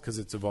DMOZ because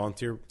it's a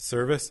volunteer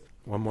service.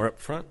 One more up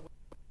front.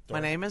 My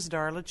name is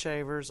Darla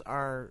Chavers.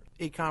 Our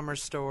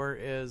e-commerce store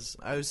is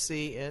OC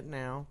It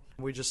Now.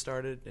 We just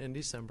started in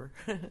December.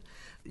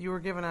 You were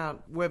giving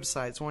out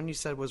websites. One you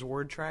said was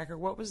Word Tracker.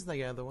 What was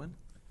the other one?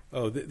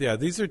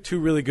 These are two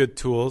really good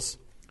tools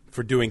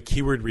for doing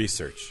keyword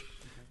research.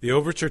 The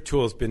Overture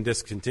tool has been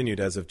discontinued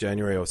as of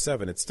January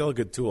 2007. It's still a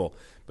good tool,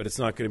 but it's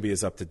not going to be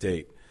as up to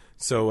date.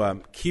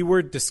 So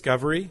Keyword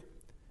Discovery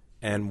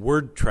and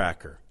Word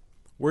Tracker.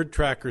 Word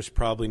Tracker is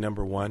probably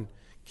number one.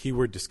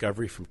 Keyword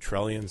Discovery from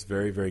Trellion's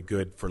very, very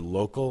good for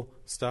local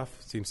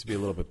stuff. Seems to be a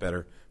little bit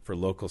better for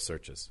local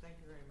searches. Thank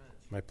you very much.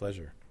 My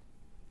pleasure.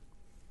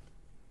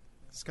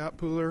 Scott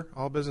Pooler,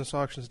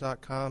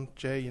 allbusinessauctions.com.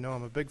 Jay,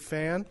 I'm a big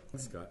fan.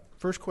 Scott.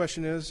 First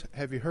question is,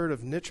 have you heard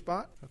of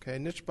NicheBot? Okay,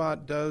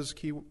 NicheBot does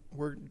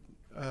keyword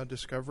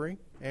discovery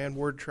and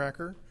word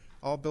tracker,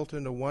 all built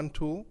into one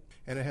tool,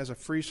 and it has a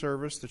free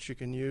service that you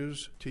can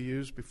use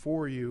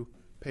before you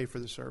pay for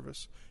the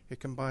service. It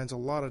combines a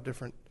lot of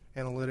different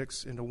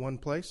analytics into one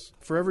place.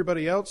 For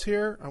everybody else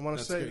here, I want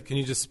to say... Great. Can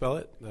you just spell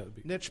it?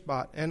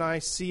 NicheBot,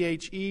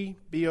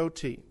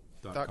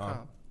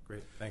 NicheBot.com.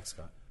 Great. Thanks,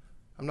 Scott.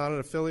 I'm not an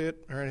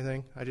affiliate or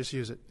anything. I just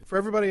use it. For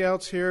everybody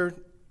else here,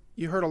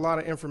 you heard a lot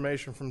of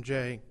information from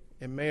Jay.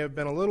 It may have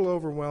been a little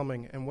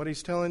overwhelming, and what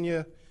he's telling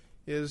you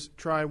is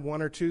try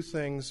one or two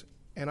things,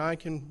 and I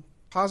can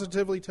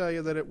positively tell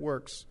you that it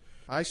works.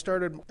 I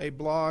started a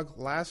blog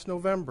last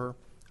November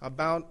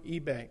about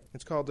eBay.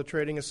 It's called the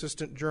Trading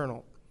Assistant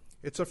Journal.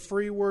 It's a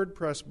free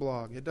WordPress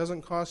blog. It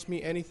doesn't cost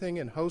me anything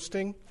in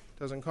hosting. It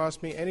doesn't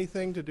cost me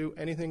anything to do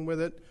anything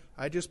with it.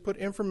 I just put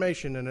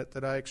information in it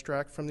that I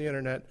extract from the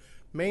internet,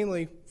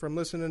 mainly from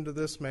listening to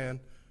this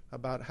man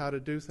about how to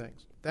do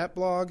things. That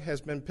blog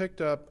has been picked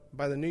up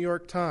by the New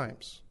York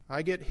Times.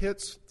 I get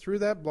hits through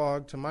that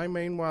blog to my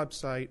main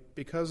website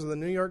because of the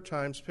New York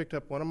Times picked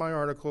up one of my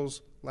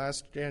articles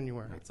last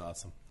January. That's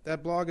awesome.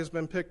 That blog has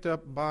been picked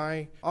up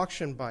by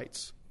Auction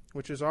Bites,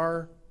 which is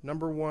our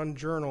 #1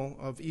 journal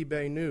of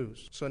eBay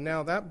news. So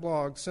now that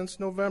blog, since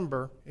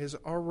November, is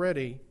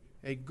already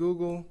a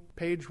Google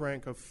page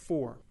rank of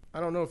 4. I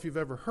don't know if you've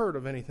ever heard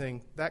of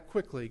anything that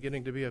quickly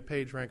getting to be a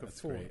page rank of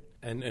 4. Great.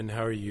 And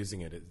how are you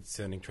using it? It's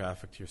sending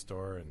traffic to your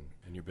store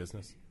and your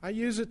business? I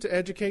use it to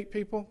educate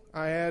people.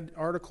 I add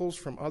articles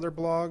from other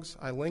blogs.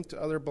 I link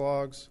to other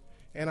blogs.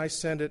 And I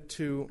send it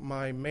to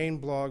my main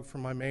blog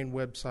from my main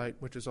website,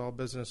 which is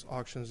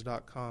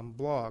allbusinessauctions.com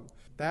blog.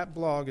 That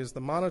blog is the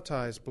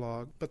monetized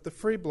blog, but the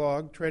free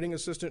blog, Trading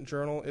Assistant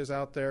Journal, is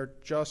out there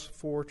just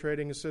for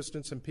trading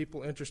assistants and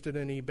people interested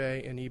in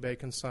eBay and eBay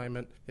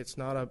consignment. It's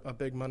not a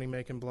big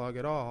money-making blog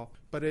at all,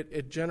 but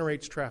it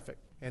generates traffic,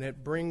 and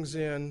it brings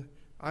in...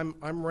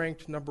 I'm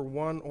ranked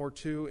 #1 or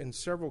 2 in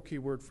several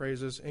keyword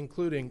phrases,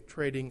 including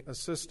trading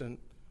assistant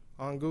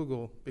on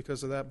Google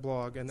because of that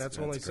blog, and that's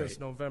only great. Since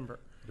November.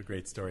 What a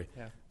great story.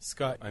 Yeah.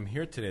 Scott, I'm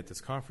here today at this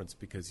conference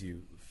because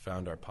you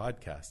found our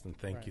podcast, and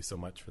thank you so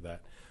much for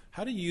that.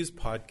 How do you use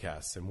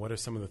podcasts, and what are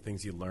some of the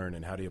things you learn,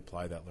 and how do you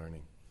apply that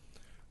learning?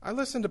 I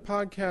listen to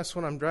podcasts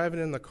when I'm driving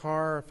in the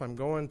car. If I'm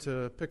going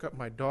to pick up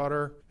my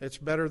daughter, it's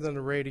better than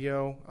the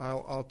radio.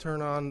 I'll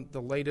turn on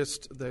the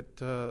latest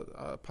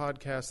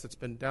podcast that's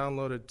been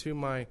downloaded to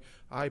my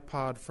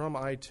iPod from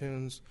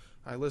iTunes.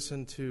 I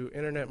listen to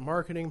internet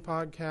marketing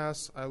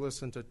podcasts. I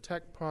listen to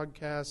tech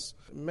podcasts,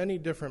 many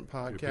different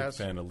podcasts. You're a big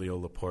fan of Leo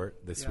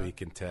Laporte, This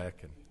Week in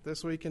Tech.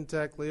 This Week in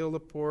Tech, Leo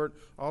Laporte,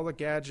 all the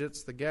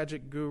gadgets, the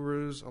gadget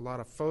gurus, a lot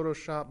of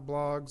Photoshop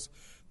blogs.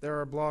 There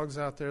are blogs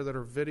out there that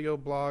are video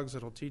blogs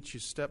that will teach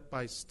you step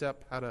by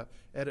step how to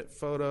edit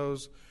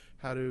photos,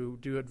 how to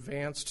do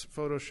advanced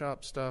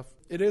Photoshop stuff.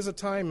 It is a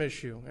time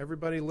issue.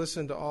 Everybody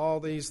listen to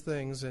all these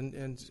things,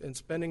 and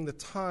spending the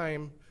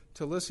time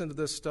to listen to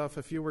this stuff,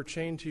 if you were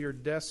chained to your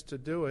desk to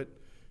do it,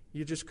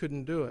 you just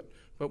couldn't do it.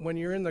 But when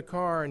you're in the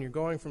car and you're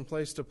going from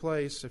place to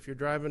place, if you're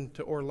driving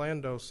to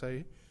Orlando,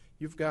 say,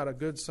 you've got a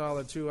good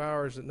solid 2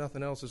 hours that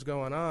nothing else is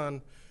going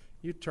on,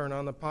 you turn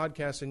on the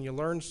podcast and you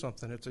learn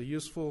something. It's a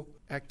useful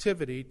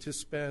activity to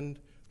spend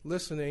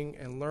listening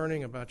and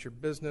learning about your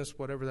business,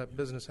 whatever that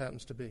business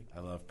happens to be. I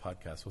love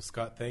podcasts. Well,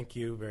 Scott, thank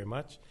you very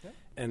much. Yeah.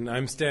 And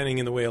I'm standing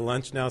in the way of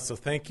lunch now, so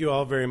thank you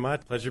all very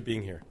much. Pleasure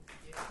being here.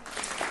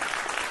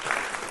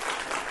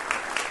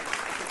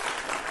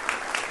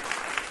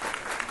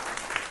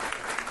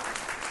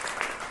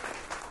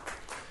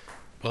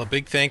 Well, a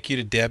big thank you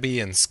to Debbie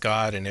and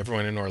Scott and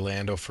everyone in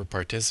Orlando for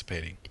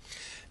participating.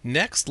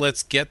 Next,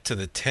 let's get to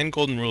the 10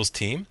 Golden Rules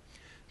team.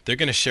 They're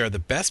going to share the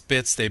best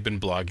bits they've been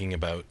blogging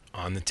about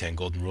on the 10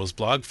 Golden Rules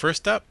blog.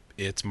 First up,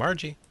 it's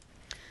Margie.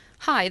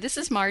 Hi, this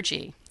is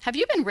Margie. Have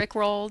you been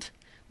rickrolled?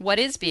 What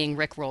is being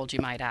rickrolled, you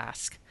might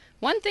ask?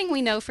 One thing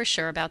we know for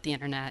sure about the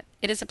internet,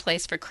 it is a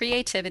place for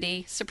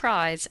creativity,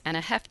 surprise, and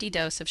a hefty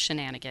dose of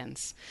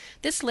shenanigans.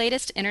 This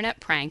latest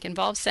internet prank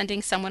involves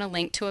sending someone a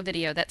link to a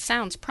video that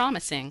sounds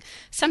promising,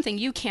 something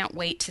you can't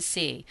wait to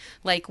see,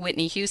 like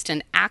Whitney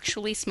Houston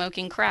actually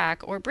smoking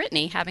crack or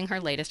Britney having her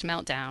latest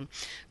meltdown.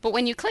 But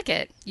when you click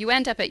it, you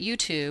end up at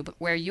YouTube,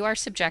 where you are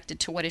subjected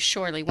to what is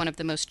surely one of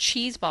the most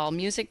cheeseball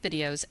music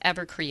videos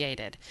ever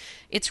created.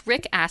 It's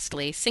Rick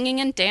Astley singing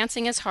and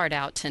dancing his heart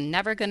out to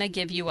Never Gonna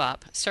Give You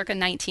Up, circa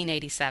 1987.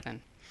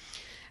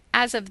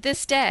 As of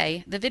this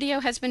day, the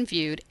video has been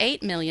viewed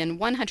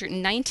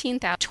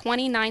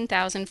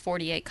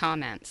 8,119,029,048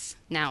 comments.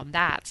 Now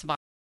that's viral.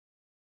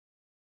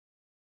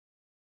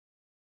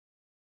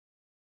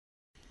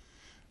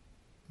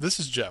 This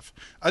is Jeff.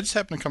 I just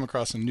happened to come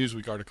across a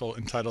Newsweek article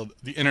entitled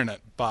The Internet,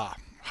 Bah!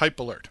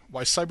 Hype Alert,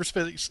 Why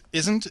Cyberspace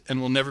Isn't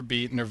and Will Never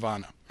Be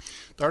Nirvana.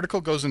 The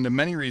article goes into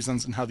many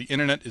reasons and how the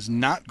internet is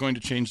not going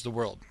to change the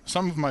world.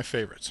 Some of my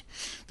favorites.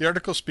 The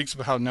article speaks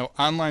about how no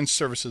online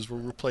services will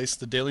replace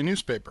the daily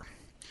newspaper.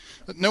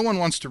 That no one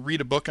wants to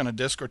read a book on a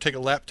disc or take a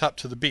laptop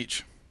to the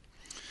beach.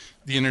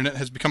 The internet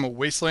has become a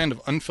wasteland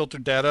of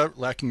unfiltered data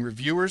lacking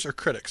reviewers or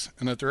critics,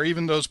 and that there are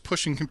even those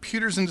pushing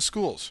computers into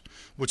schools,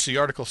 which the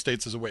article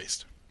states is a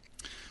waste.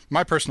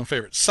 My personal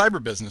favorite,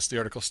 cyber business, the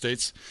article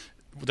states,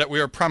 that we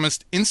are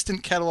promised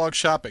instant catalog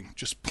shopping.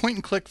 Just point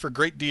and click for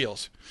great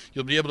deals.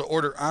 You'll be able to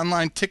order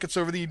online tickets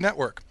over the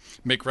network,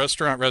 make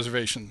restaurant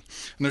reservations,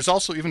 and there's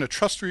also even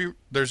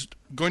there's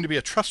going to be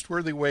a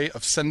trustworthy way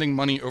of sending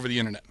money over the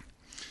internet.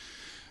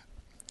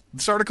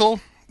 This article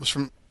was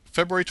from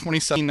February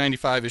 27,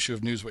 1995 issue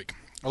of Newsweek.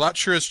 A lot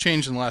sure has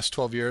changed in the last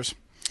 12 years.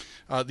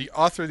 The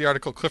author of the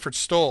article, Clifford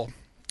Stoll,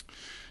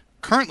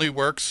 currently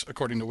works,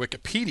 according to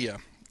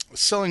Wikipedia,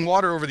 selling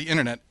water over the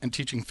internet and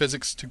teaching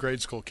physics to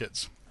grade school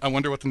kids. I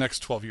wonder what the next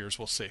 12 years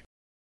will see.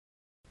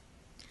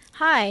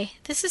 Hi,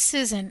 this is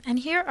Susan, and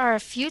here are a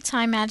few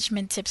time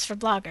management tips for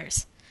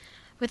bloggers.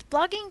 With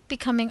blogging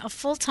becoming a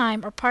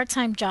full-time or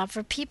part-time job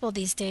for people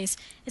these days,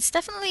 it's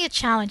definitely a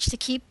challenge to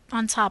keep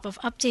on top of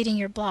updating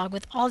your blog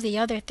with all the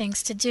other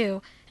things to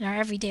do in our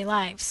everyday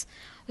lives.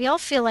 We all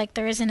feel like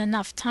there isn't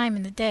enough time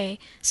in the day,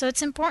 so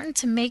it's important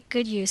to make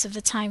good use of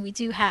the time we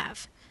do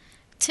have.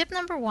 Tip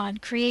number 1,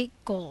 create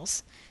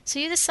goals. So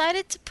you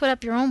decided to put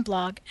up your own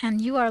blog,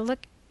 and you are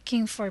looking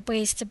for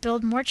ways to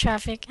build more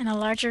traffic and a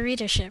larger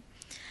readership.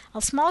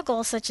 A small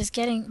goal such as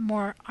getting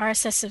more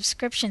RSS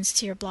subscriptions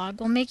to your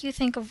blog will make you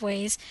think of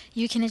ways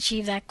you can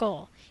achieve that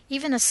goal.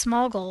 Even a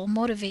small goal will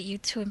motivate you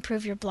to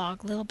improve your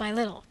blog little by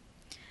little.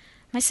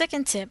 My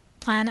second tip,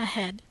 plan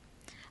ahead.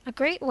 A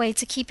great way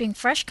to keeping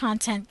fresh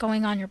content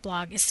going on your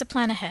blog is to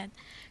plan ahead.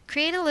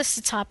 Create a list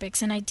of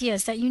topics and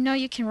ideas that you know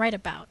you can write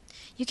about.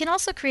 You can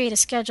also create a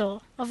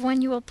schedule of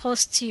when you will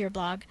post to your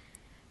blog.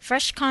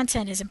 Fresh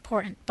content is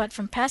important, but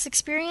from past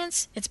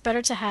experience, it's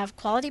better to have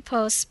quality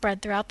posts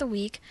spread throughout the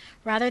week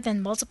rather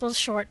than multiple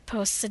short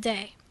posts a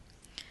day.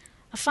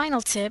 A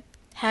final tip,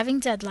 having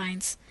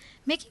deadlines.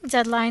 Making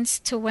deadlines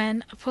to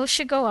when a post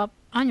should go up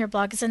on your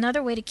blog is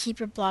another way to keep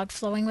your blog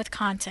flowing with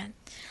content.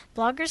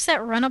 Bloggers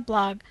that run a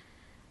blog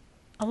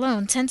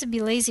alone tend to be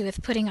lazy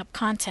with putting up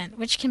content,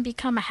 which can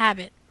become a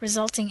habit,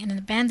 resulting in an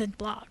abandoned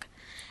blog.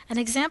 An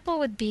example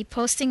would be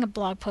posting a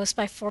blog post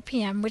by 4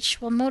 p.m.,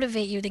 which will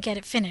motivate you to get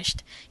it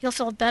finished. You'll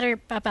feel better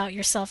about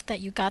yourself that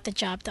you got the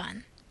job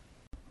done.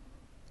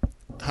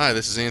 Hi,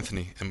 this is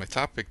Anthony, and my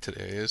topic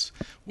today is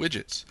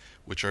widgets,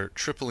 which are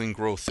tripling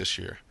growth this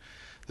year.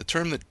 The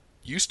term that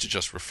used to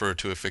just refer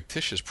to a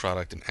fictitious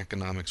product in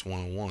Economics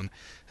 101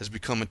 has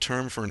become a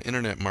term for an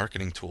internet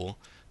marketing tool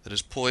that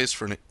is poised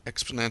for an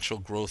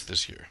exponential growth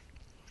this year.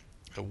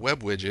 A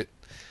web widget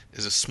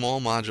is a small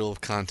module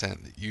of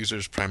content that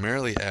users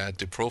primarily add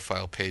to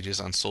profile pages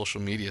on social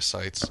media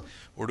sites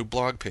or to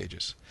blog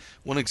pages.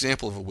 One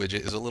example of a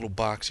widget is a little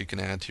box you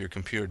can add to your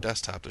computer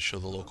desktop to show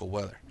the local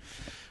weather.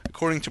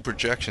 According to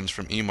projections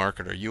from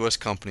eMarketer, U.S.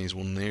 companies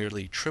will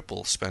nearly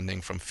triple spending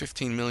from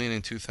 $15 million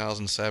in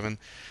 2007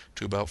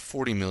 to about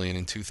 $40 million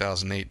in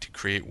 2008 to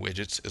create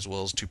widgets as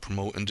well as to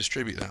promote and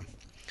distribute them.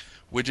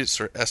 Widgets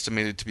are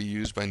estimated to be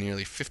used by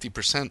nearly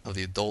 50% of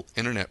the adult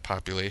internet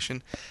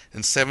population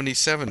and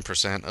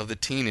 77% of the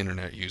teen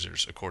internet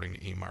users, according to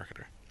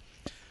eMarketer.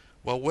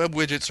 While web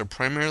widgets are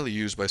primarily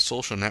used by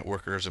social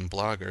networkers and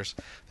bloggers,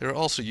 they are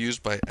also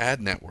used by ad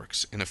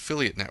networks and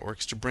affiliate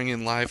networks to bring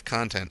in live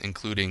content,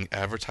 including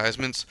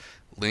advertisements,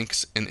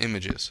 links, and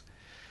images.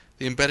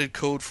 The embedded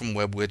code from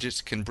web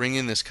widgets can bring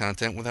in this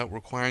content without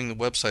requiring the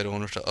website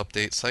owner to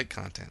update site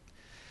content.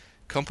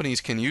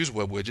 Companies can use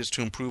web widgets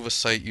to improve a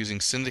site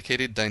using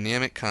syndicated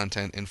dynamic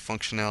content and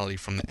functionality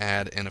from the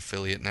ad and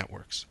affiliate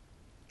networks.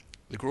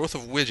 The growth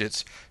of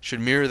widgets should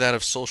mirror that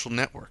of social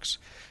networks,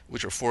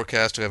 which are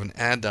forecast to have an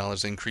ad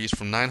dollars increase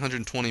from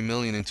 $920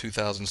 million in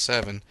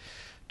 2007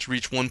 to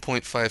reach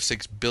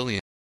 $1.56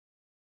 billion.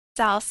 This is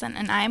Allison,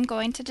 and I am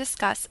going to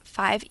discuss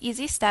 5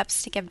 easy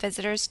steps to get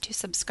visitors to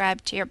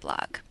subscribe to your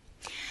blog.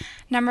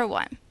 Number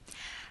 1.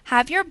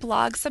 Have your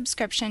blog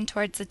subscription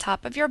towards the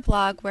top of your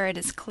blog where it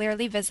is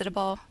clearly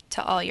visible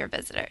to all your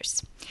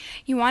visitors.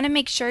 You want to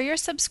make sure your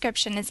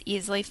subscription is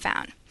easily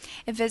found.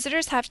 If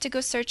visitors have to go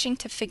searching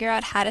to figure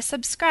out how to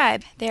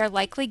subscribe, they are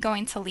likely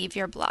going to leave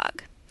your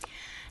blog.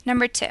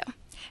 Number 2.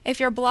 If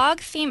your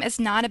blog theme is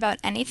not about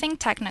anything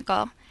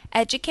technical,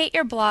 educate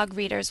your blog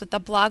readers with a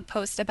blog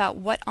post about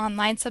what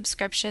online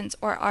subscriptions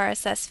or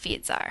RSS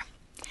feeds are.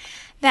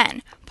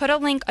 Then, put a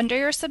link under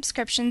your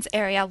subscriptions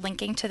area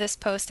linking to this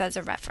post as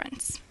a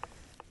reference.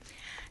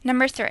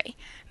 Number 3.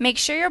 Make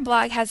sure your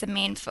blog has a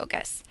main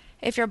focus.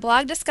 If your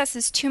blog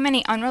discusses too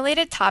many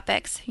unrelated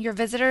topics, your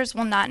visitors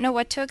will not know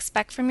what to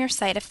expect from your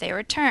site if they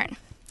return.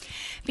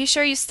 Be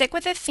sure you stick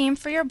with a theme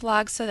for your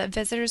blog so that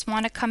visitors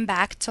want to come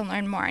back to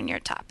learn more on your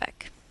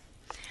topic.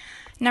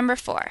 Number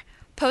 4.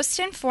 Post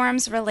in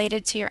forums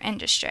related to your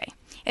industry.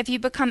 If you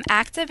become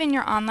active in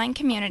your online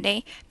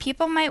community,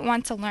 people might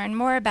want to learn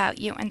more about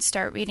you and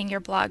start reading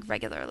your blog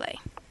regularly.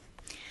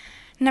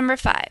 Number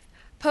 5.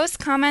 Post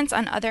comments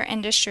on other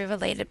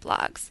industry-related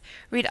blogs.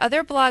 Read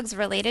other blogs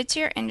related to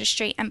your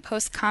industry and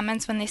post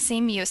comments when they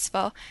seem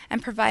useful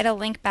and provide a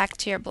link back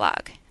to your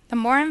blog. The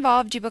more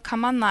involved you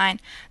become online,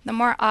 the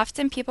more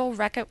often people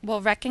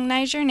will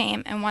recognize your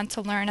name and want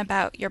to learn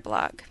about your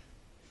blog.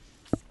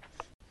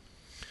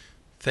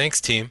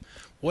 Thanks, team.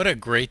 What a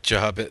great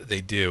job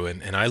they do,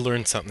 and I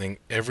learn something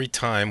every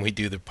time we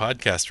do the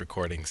podcast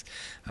recordings.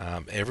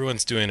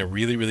 Everyone's doing a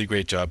really, really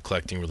great job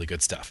collecting really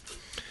good stuff.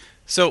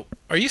 So,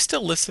 are you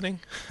still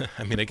listening?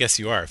 I mean, I guess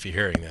you are if you're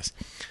hearing this.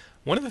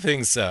 One of the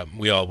things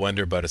we all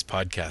wonder about as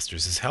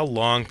podcasters is how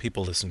long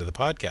people listen to the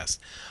podcast.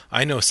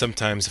 I know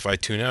sometimes if I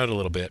tune out a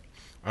little bit,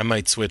 I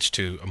might switch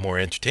to a more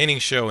entertaining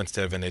show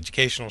instead of an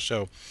educational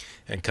show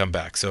and come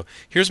back. So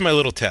here's my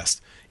little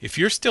test. If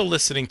you're still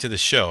listening to the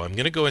show, I'm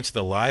going to go into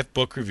the live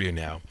book review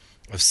now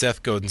of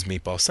Seth Godin's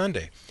Meatball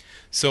Sunday.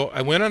 So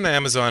I went on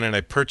Amazon and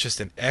I purchased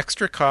an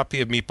extra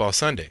copy of Meatball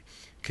Sunday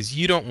because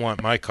you don't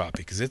want my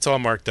copy because it's all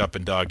marked up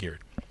and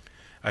dog-eared.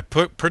 I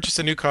purchased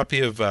a new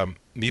copy of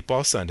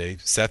Meatball Sunday,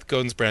 Seth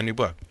Godin's brand new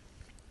book.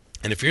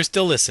 And if you're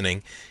still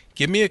listening,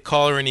 give me a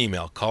call or an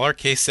email. Call our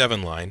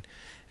K7 line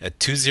at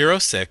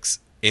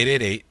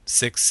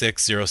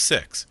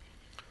 206-888-6606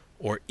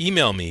 or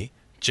email me,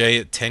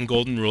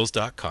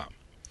 jay@10goldenrules.com.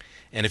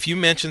 And if you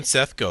mention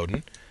Seth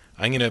Godin,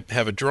 I'm going to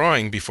have a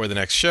drawing before the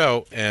next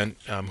show, and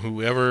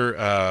whoever,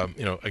 I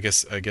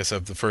guess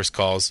of the first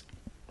calls,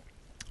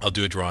 I'll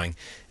do a drawing,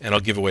 and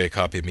I'll give away a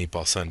copy of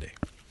Meatball Sunday.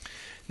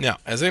 Now,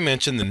 as I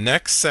mentioned, the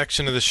next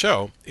section of the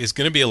show is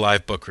going to be a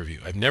live book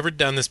review. I've never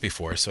done this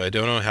before, so I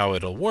don't know how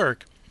it'll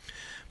work,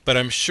 but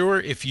I'm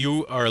sure if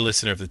you are a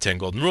listener of the 10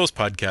 Golden Rules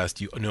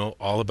podcast, you know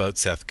all about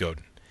Seth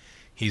Godin.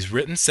 He's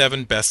written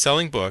 7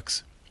 best-selling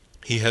books.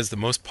 He has the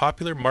most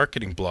popular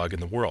marketing blog in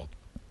the world.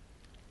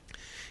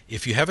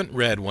 If you haven't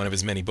read one of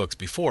his many books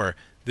before,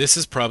 this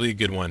is probably a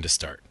good one to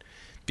start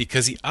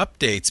because he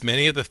updates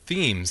many of the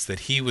themes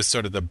that he was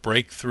sort of the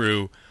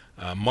breakthrough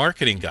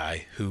marketing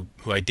guy who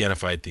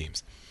identified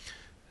themes.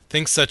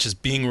 Things such as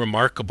being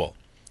remarkable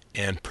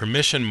and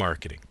permission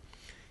marketing.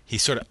 He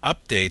sort of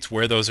updates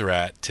where those are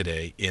at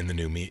today in the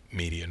new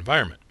media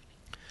environment.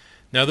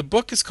 Now, the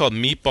book is called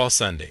Meatball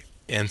Sunday,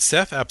 and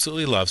Seth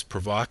absolutely loves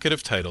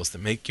provocative titles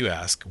that make you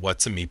ask,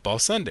 what's a meatball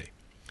sundae?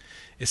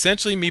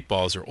 Essentially,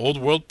 meatballs are old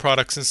world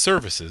products and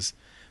services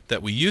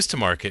that we used to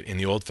market in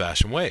the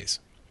old-fashioned ways.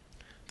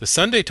 The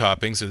sundae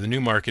toppings are the new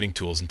marketing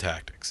tools and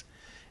tactics.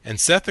 And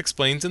Seth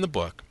explains in the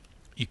book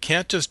you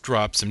can't just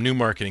drop some new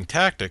marketing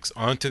tactics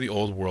onto the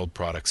old world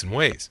products and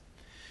ways.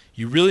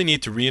 You really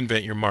need to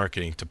reinvent your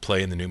marketing to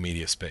play in the new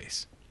media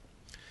space.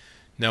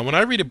 Now, when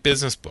I read a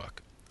business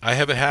book, I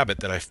have a habit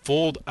that I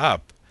fold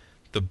up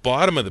the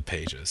bottom of the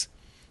pages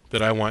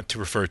that I want to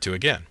refer to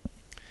again.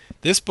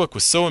 This book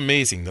was so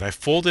amazing that I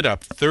folded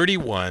up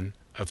 31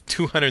 of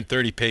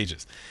 230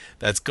 pages.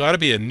 That's got to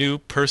be a new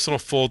personal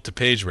fold to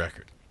page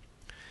record.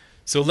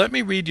 So let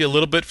me read you a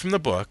little bit from the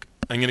book.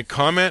 I'm going to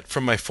comment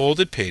from my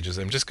folded pages.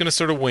 I'm just going to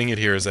sort of wing it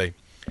here as I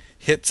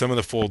hit some of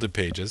the folded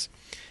pages.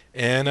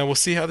 And we'll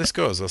see how this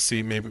goes. I'll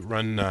see, maybe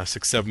run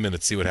 6-7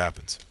 minutes, see what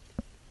happens.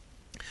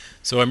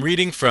 So I'm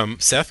reading from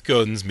Seth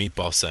Godin's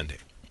Meatball Sunday.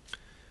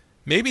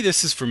 Maybe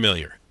this is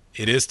familiar.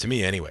 It is to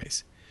me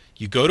anyways.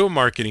 You go to a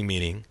marketing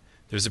meeting.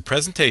 There's a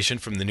presentation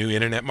from the new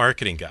internet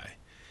marketing guy.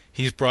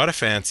 He's brought a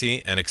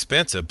fancy and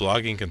expensive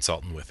blogging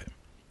consultant with him.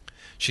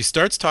 She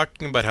starts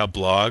talking about how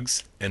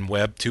blogs and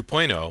Web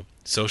 2.0,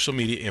 social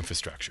media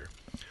infrastructure,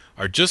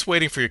 are just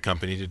waiting for your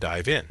company to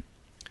dive in.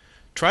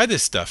 Try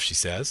this stuff, she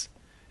says,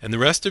 and the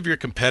rest of your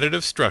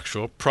competitive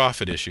structural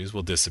profit issues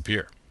will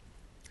disappear.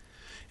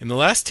 In the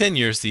last 10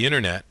 years, the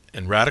internet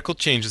and radical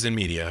changes in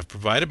media have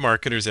provided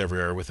marketers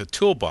everywhere with a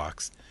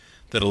toolbox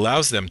that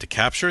allows them to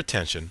capture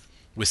attention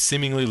with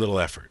seemingly little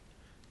effort,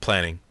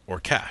 planning, or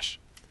cash.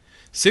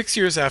 6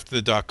 years after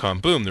the dot-com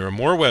boom, there are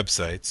more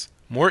websites,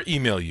 more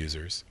email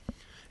users,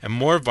 and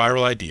more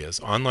viral ideas,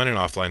 online and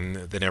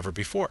offline, than ever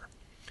before.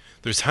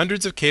 There's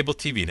hundreds of cable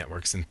TV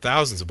networks and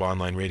thousands of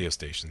online radio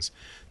stations,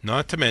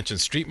 not to mention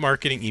street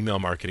marketing, email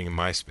marketing, and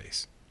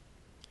MySpace.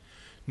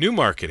 New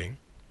marketing,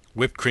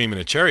 whipped cream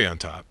and a cherry on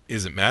top,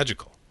 isn't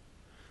magical.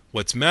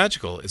 What's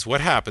magical is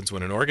what happens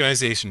when an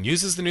organization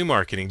uses the new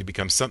marketing to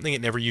become something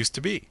it never used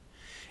to be.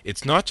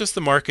 It's not just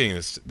the marketing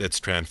that's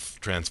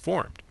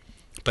transformed,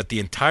 but the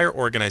entire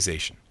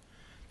organization.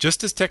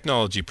 Just as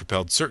technology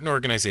propelled certain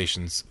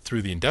organizations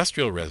through the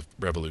Industrial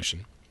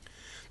Revolution,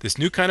 this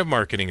new kind of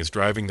marketing is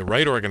driving the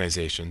right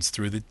organizations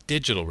through the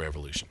digital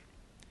revolution.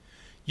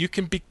 You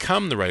can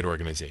become the right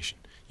organization.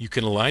 You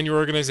can align your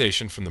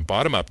organization from the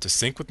bottom up to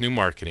sync with new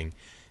marketing,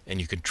 and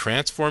you can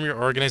transform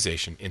your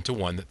organization into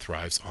one that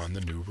thrives on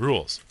the new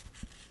rules.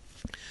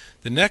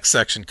 The next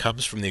section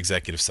comes from the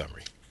executive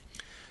summary.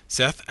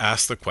 Seth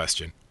asks the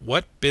question,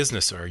 what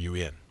business are you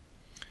in?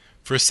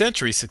 For a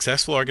century,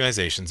 successful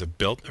organizations have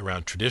built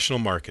around traditional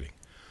marketing.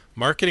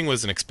 Marketing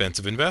was an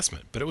expensive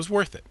investment, but it was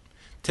worth it.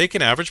 Take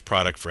an average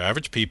product for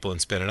average people and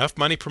spend enough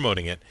money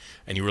promoting it,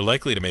 and you were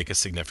likely to make a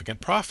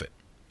significant profit.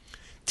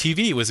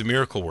 TV was a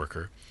miracle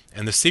worker,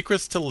 and the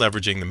secrets to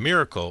leveraging the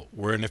miracle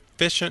were an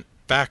efficient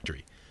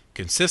factory,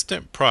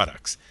 consistent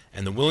products,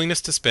 and the willingness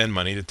to spend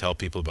money to tell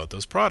people about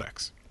those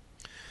products.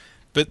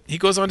 But he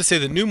goes on to say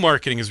that new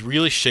marketing has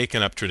really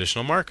shaken up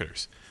traditional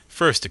marketers.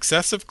 First,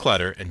 excessive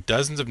clutter and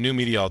dozens of new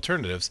media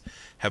alternatives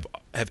have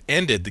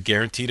ended the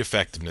guaranteed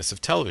effectiveness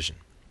of television.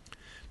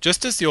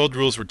 Just as the old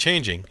rules were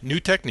changing, new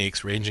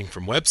techniques ranging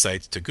from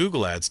websites to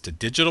Google ads to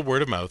digital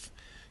word of mouth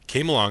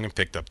came along and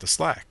picked up the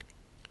slack.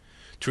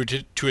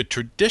 To a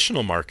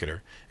traditional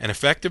marketer, an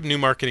effective new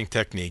marketing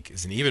technique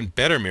is an even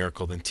better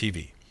miracle than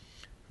TV.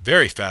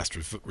 Very fast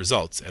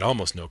results at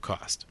almost no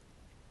cost.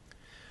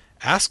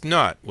 Ask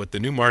not what the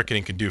new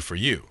marketing can do for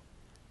you.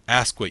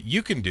 Ask what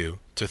you can do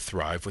to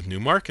thrive with new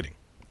marketing.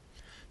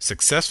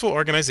 Successful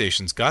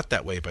organizations got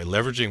that way by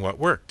leveraging what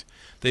worked.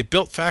 They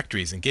built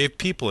factories and gave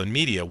people and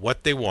media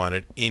what they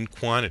wanted in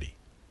quantity.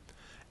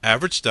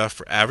 Average stuff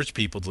for average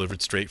people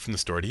delivered straight from the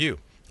store to you.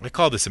 I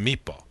call this a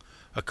meatball,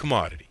 a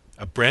commodity,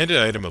 a branded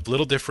item of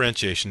little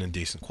differentiation and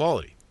decent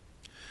quality.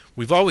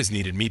 We've always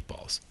needed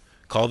meatballs.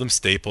 Call them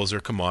staples or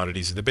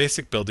commodities or the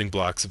basic building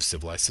blocks of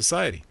civilized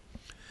society.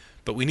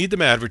 But we need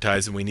them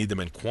advertised and we need them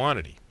in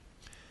quantity.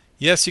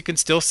 Yes, you can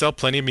still sell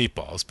plenty of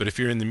meatballs, but if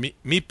you're in the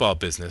meatball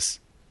business,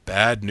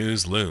 bad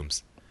news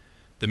looms.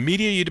 The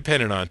media you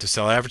depended on to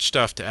sell average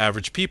stuff to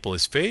average people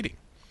is fading.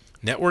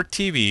 Network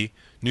TV,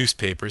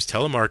 newspapers,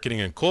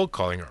 telemarketing, and cold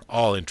calling are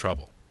all in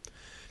trouble.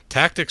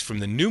 Tactics from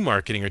the new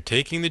marketing are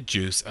taking the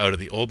juice out of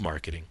the old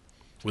marketing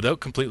without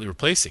completely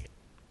replacing it.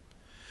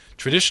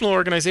 Traditional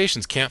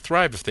organizations can't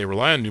thrive if they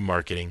rely on new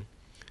marketing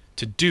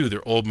to do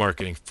their old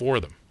marketing for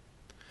them.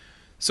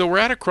 So we're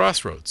at a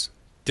crossroads.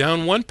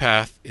 Down one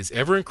path is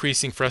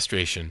ever-increasing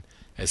frustration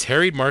as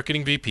harried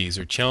marketing VPs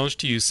are challenged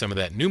to use some of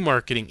that new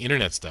marketing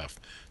internet stuff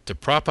to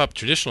prop up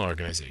traditional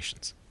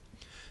organizations.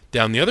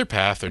 Down the other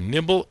path are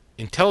nimble,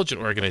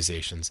 intelligent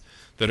organizations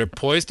that are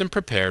poised and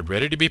prepared,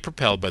 ready to be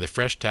propelled by the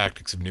fresh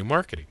tactics of new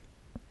marketing.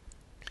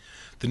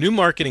 The new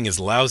marketing is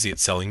lousy at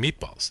selling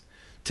meatballs.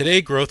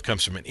 Today, growth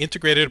comes from an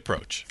integrated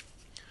approach,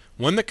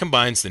 one that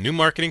combines the new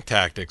marketing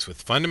tactics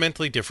with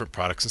fundamentally different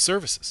products and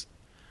services.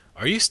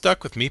 Are you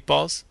stuck with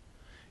meatballs?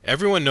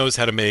 Everyone knows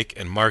how to make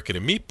and market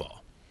a meatball.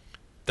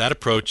 That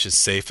approach is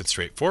safe and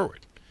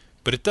straightforward,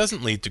 but it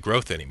doesn't lead to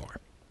growth anymore.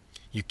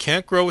 You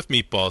can't grow with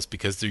meatballs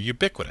because they're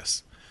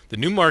ubiquitous. The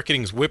new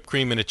marketing is whipped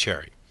cream and a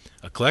cherry,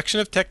 a collection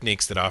of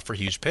techniques that offer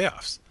huge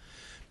payoffs.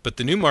 But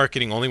the new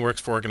marketing only works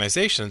for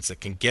organizations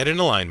that can get in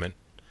alignment,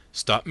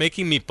 stop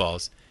making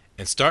meatballs,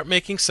 and start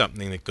making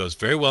something that goes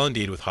very well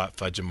indeed with hot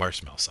fudge and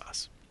marshmallow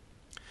sauce.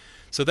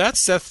 So that's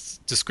Seth's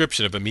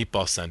description of a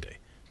meatball sundae.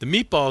 The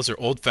meatballs are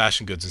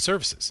old-fashioned goods and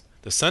services.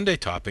 The sundae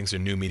toppings are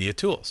new media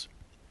tools.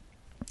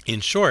 In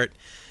short,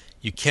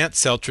 you can't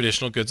sell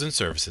traditional goods and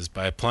services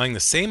by applying the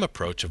same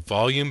approach of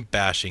volume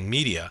bashing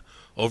media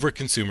over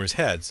consumers'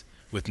 heads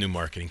with new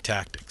marketing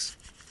tactics.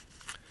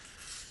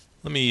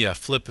 Let me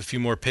flip a few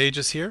more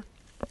pages here.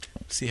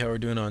 See how we're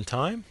doing on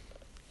time.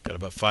 Got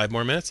about 5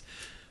 more minutes.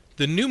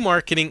 The new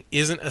marketing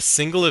isn't a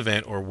single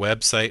event or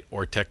website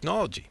or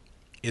technology.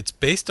 It's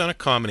based on a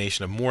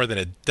combination of more than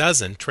a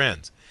dozen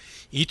trends,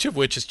 each of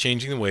which is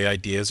changing the way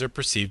ideas are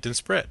perceived and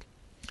spread.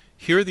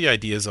 Here are the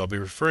ideas I'll be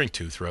referring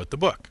to throughout the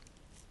book.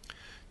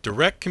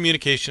 Direct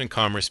communication and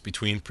commerce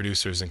between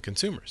producers and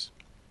consumers.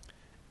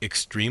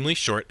 Extremely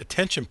short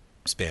attention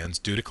spans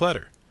due to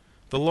clutter.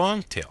 The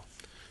long tail.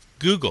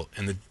 Google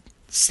and the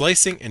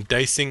slicing and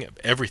dicing of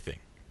everything.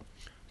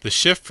 The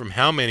shift from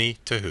how many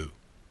to who.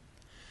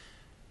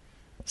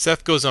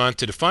 Seth goes on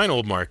to define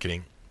old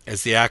marketing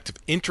as the act of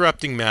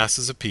interrupting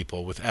masses of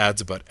people with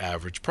ads about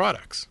average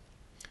products,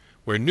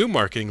 where new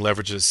marketing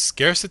leverages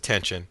scarce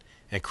attention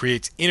and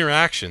creates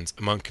interactions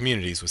among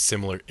communities with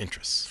similar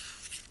interests.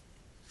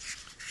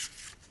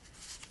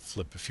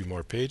 Flip a few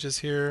more pages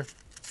here.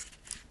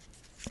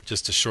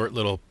 Just a short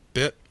little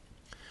bit.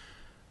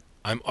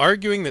 I'm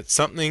arguing that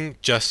something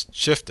just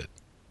shifted,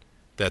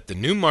 that the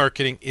new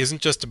marketing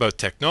isn't just about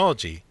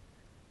technology,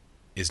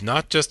 is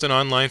not just an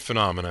online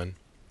phenomenon,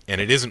 and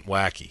it isn't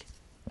wacky.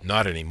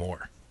 Not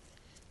anymore.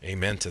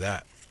 Amen to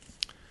that.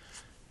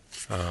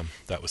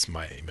 That was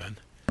my amen.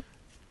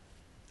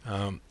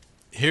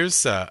 Here's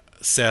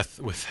Seth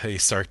with a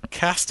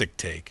sarcastic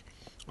take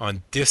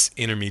on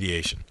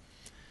disintermediation.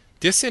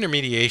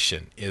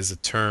 Disintermediation is a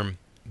term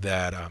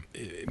that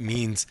it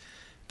means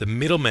the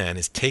middleman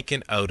is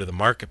taken out of the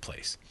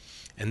marketplace.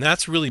 And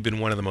that's really been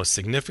one of the most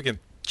significant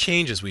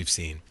changes we've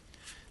seen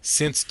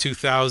since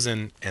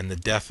 2000 and the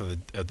death of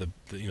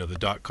the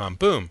dot-com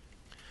boom.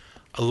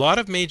 A lot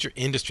of major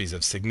industries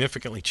have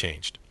significantly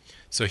changed.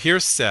 So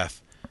here's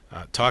Seth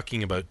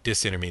talking about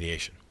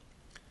disintermediation.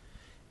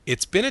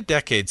 It's been a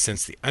decade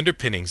since the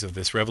underpinnings of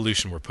this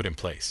revolution were put in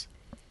place.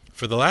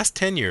 For the last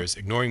 10 years,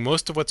 ignoring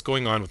most of what's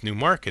going on with new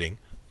marketing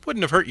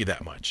wouldn't have hurt you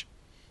that much.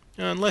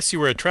 Unless you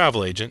were a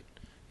travel agent,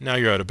 now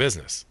you're out of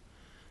business.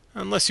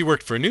 Unless you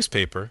worked for a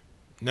newspaper,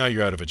 now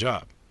you're out of a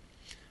job.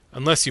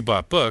 Unless you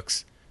bought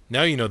books,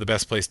 now you know the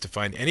best place to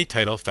find any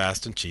title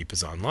fast and cheap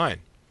is online.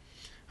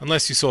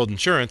 Unless you sold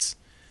insurance,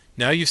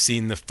 now you've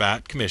seen the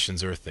fat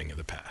commissions are a thing of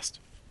the past.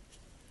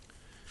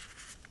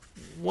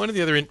 One of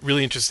the other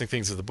really interesting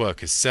things of the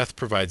book is Seth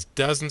provides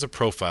dozens of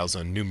profiles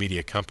on new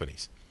media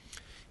companies.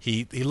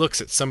 He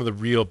looks at some of the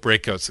real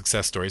breakout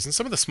success stories and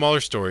some of the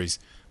smaller stories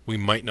we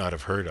might not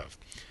have heard of.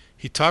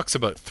 He talks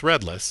about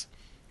Threadless,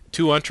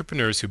 2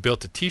 entrepreneurs who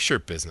built a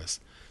t-shirt business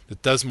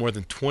that does more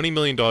than $20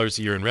 million a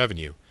year in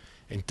revenue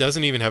and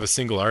doesn't even have a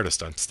single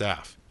artist on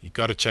staff. You've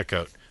got to check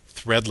out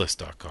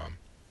threadless.com.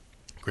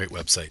 Great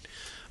website.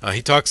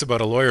 He talks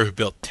about a lawyer who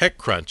built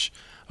TechCrunch,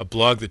 a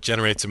blog that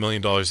generates $1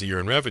 million a year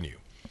in revenue,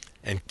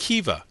 and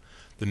Kiva,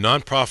 the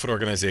nonprofit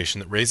organization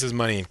that raises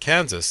money in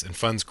Kansas and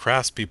funds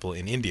craftspeople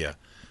in India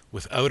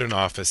without an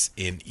office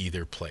in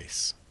either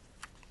place.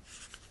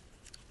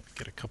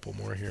 Get a couple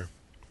more here.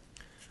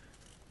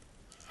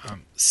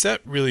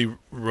 Seth really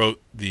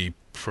wrote the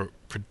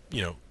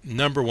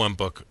number one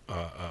book,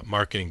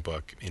 marketing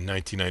book in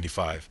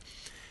 1995,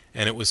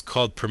 and it was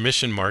called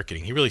Permission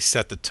Marketing. He really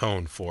set the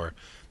tone for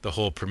the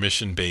whole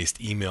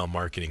permission-based email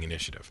marketing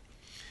initiative.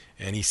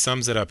 And he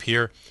sums it up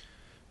here.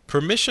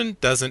 Permission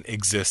doesn't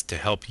exist to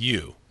help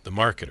you, the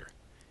marketer.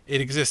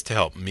 It exists to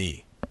help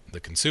me, the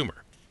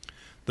consumer.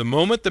 The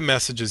moment the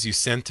messages you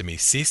send to me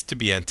cease to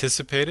be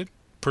anticipated,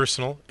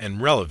 personal,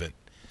 and relevant,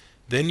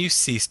 then you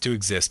cease to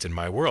exist in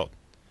my world.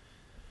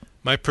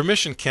 My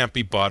permission can't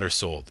be bought or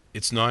sold.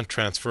 It's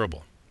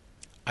non-transferable.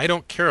 I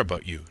don't care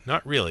about you,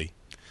 not really.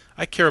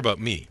 I care about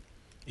me.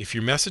 If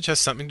your message has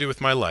something to do with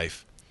my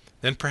life,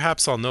 then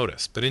perhaps I'll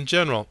notice, but in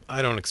general,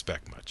 I don't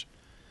expect much.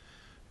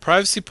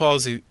 Privacy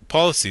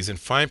policies in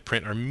fine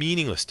print are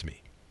meaningless to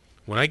me.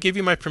 When I give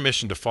you my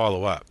permission to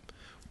follow up,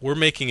 we're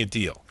making a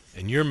deal,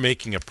 and you're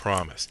making a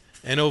promise,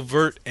 an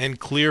overt and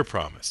clear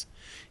promise.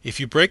 If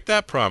you break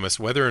that promise,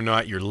 whether or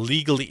not you're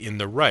legally in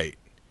the right,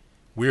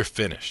 we're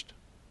finished.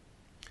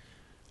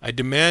 I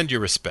demand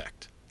your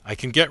respect. I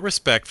can get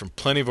respect from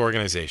plenty of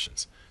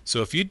organizations.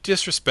 So if you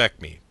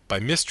disrespect me by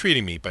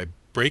mistreating me, by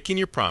breaking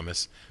your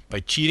promise, by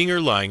cheating or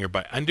lying, or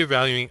by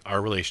undervaluing our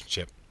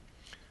relationship,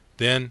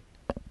 then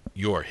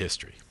you're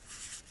history.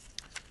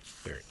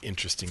 Very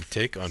interesting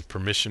take on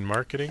permission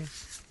marketing.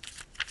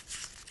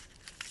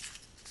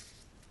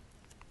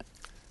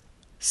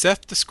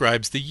 Seth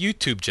describes the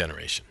YouTube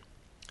generation.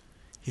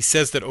 He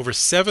says that over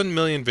 7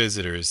 million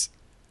visitors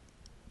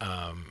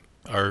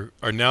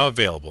are now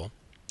available,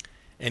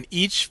 and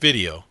each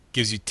video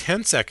gives you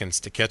 10 seconds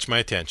to catch my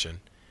attention,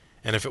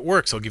 and if it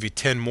works, I'll give you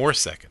 10 more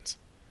seconds.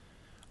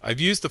 I've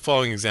used the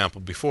following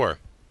example before.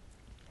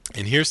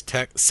 And here's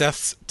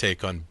Seth's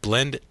take on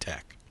Blend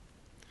Tech.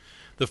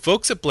 The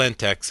folks at Blend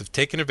Tech have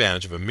taken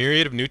advantage of a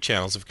myriad of new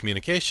channels of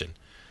communication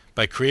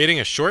by creating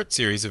a short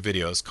series of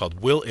videos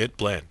called Will It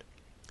Blend?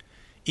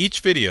 Each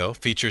video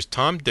features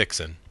Tom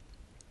Dixon,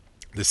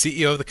 the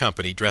CEO of the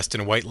company, dressed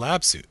in a white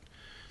lab suit.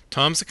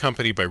 Tom's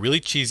accompanied by really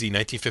cheesy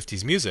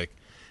 1950s music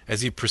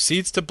as he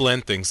proceeds to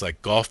blend things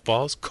like golf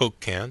balls, Coke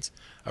cans,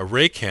 a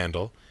rake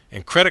handle,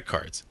 and credit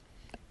cards.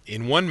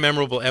 In one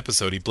memorable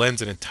episode, he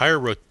blends an entire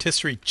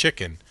rotisserie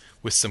chicken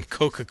with some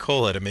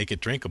Coca-Cola to make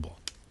it drinkable.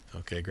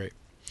 Okay, great.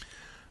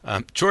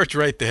 George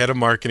Wright, the head of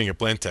marketing at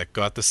Blendtech,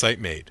 got the site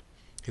made.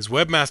 His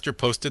webmaster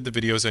posted the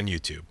videos on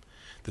YouTube.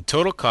 The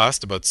total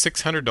cost about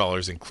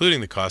 $600,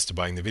 including the cost of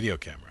buying the video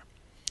camera.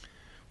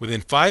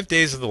 Within 5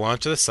 days of the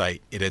launch of the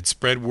site, it had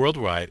spread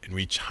worldwide and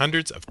reached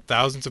hundreds of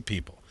thousands of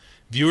people.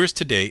 Viewers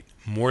to date,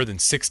 more than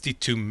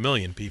 62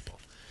 million people.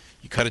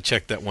 You got to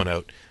check that one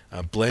out.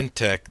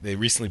 Blendtech, they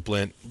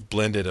recently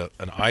blended an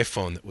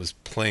iPhone that was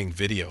playing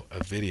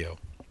a video.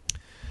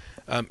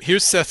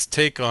 Here's Seth's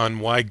take on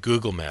why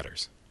Google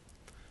matters.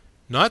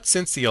 Not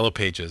since the Yellow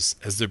Pages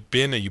has there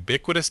been a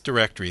ubiquitous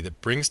directory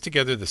that brings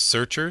together the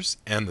searchers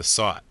and the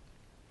sought.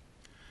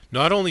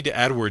 Not only do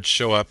AdWords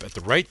show up at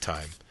the right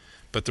time,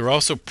 but they're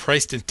also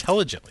priced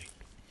intelligently.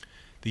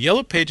 The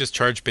Yellow Pages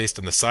charge based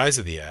on the size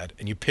of the ad,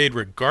 and you paid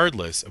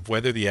regardless of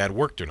whether the ad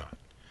worked or not.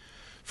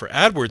 For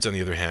AdWords, on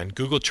the other hand,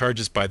 Google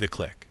charges by the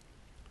click.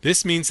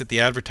 This means that the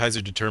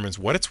advertiser determines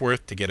what it's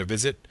worth to get a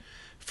visit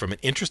from an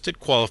interested,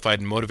 qualified,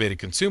 and motivated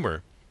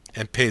consumer,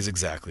 and pays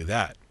exactly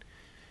that.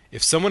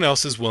 If someone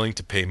else is willing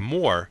to pay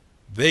more,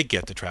 they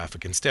get the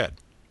traffic instead.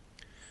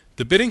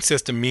 The bidding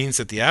system means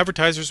that the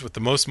advertisers with the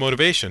most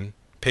motivation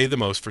pay the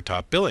most for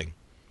top billing.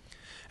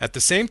 At the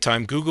same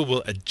time, Google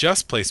will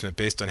adjust placement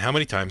based on how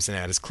many times an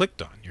ad is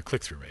clicked on, your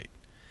click-through rate.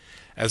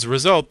 As a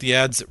result, the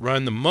ads that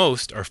run the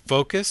most are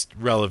focused,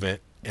 relevant,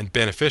 and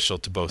beneficial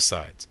to both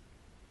sides.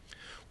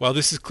 While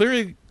this is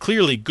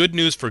clearly good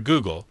news for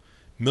Google,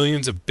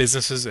 millions of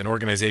businesses and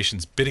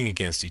organizations bidding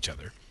against each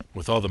other,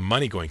 with all the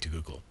money going to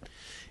Google,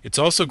 it's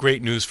also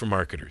great news for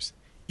marketers,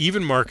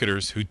 even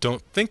marketers who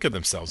don't think of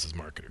themselves as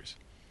marketers.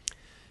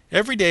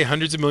 Every day,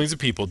 hundreds of millions of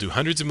people do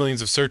hundreds of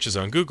millions of searches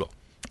on Google.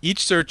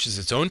 Each search is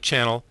its own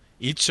channel.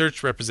 Each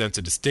search represents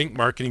a distinct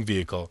marketing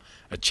vehicle,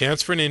 a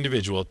chance for an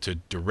individual to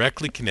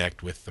directly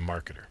connect with the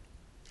marketer.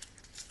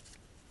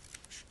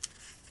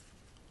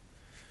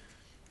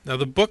 Now,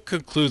 the book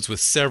concludes with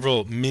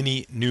several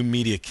mini new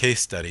media case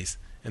studies,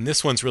 and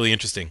this one's really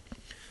interesting.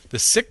 The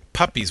Sick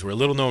Puppies were a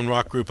little-known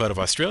rock group out of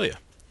Australia.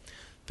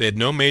 They had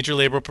no major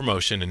label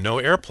promotion and no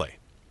airplay.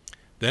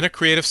 Then a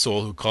creative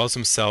soul who calls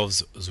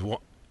themselves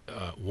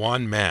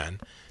Juan Man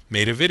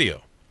made a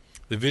video.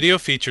 The video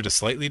featured a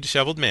slightly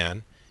disheveled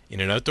man in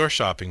an outdoor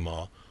shopping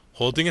mall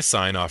holding a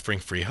sign offering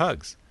free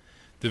hugs.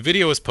 The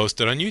video was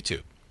posted on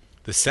YouTube.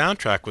 The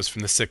soundtrack was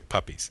from the Sick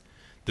Puppies.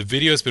 The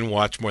video has been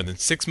watched more than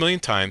 6 million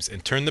times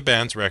and turned the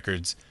band's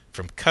records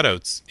from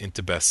cutouts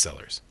into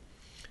bestsellers.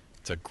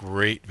 It's a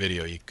great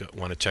video. You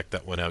want to check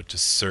that one out.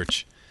 Just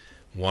search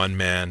One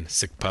Man,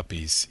 Sick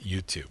Puppies,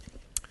 YouTube.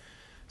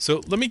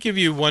 So let me give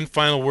you one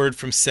final word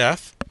from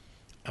Seth.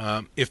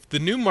 If the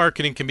new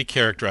marketing can be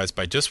characterized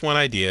by just one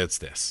idea, it's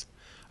this.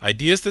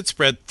 Ideas that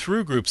spread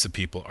through groups of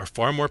people are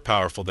far more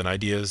powerful than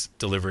ideas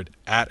delivered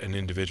at an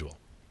individual.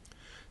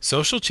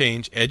 Social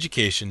change,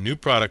 education, new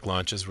product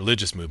launches,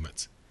 religious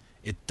movements.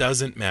 It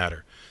doesn't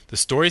matter. The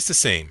story's the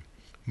same.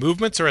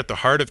 Movements are at the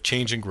heart of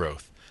change and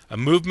growth. A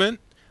movement,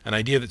 an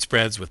idea that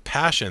spreads with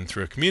passion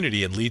through a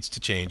community and leads to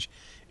change,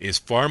 is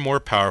far more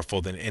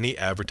powerful than any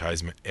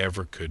advertisement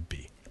ever could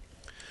be.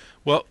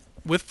 Well,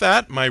 with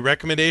that, my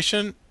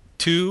recommendation,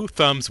 2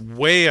 thumbs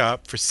way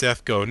up for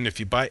Seth Godin. If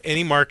you buy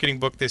any marketing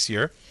book this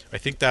year, I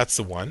think that's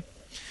the one.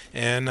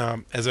 And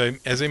as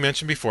I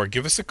mentioned before,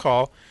 give us a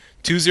call,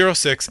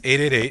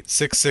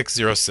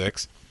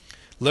 206-888-6606.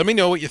 Let me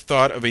know what you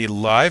thought of a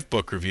live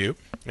book review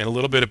and a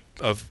little bit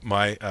of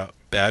my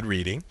bad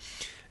reading.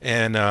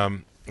 And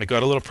I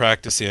got a little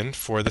practice in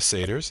for the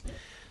Seder's.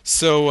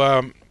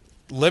 So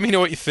let me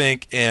know what you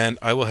think, and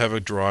I will have a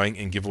drawing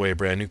and give away a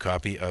brand new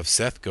copy of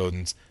Seth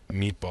Godin's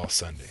Meatball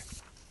Sunday.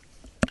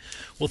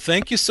 Well,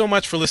 thank you so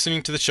much for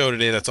listening to the show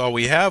today. That's all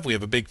we have. We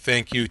have a big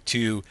thank you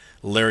to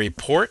Larry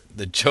Port.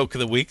 The joke of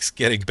the week's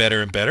getting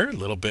better and better. A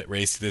little bit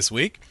racy this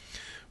week.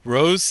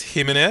 Rose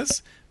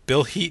Jimenez,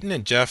 Bill Heaton,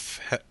 and Jeff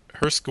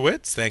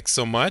Herskowitz, thanks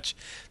so much.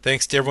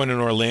 Thanks to everyone in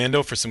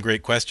Orlando for some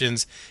great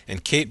questions,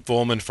 and Kate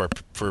Volman for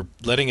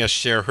letting us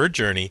share her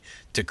journey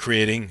to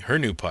creating her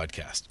new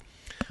podcast.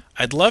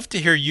 I'd love to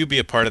hear you be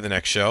a part of the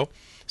next show.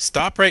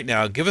 Stop right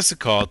now. Give us a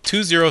call,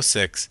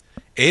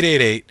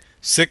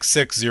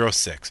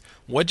 206-888-6606.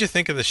 What'd you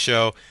think of the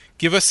show?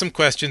 Give us some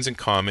questions and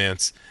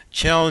comments.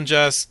 Challenge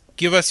us.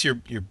 Give us your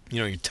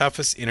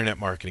toughest internet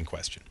marketing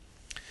question.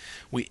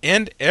 We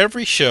end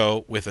every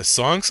show with a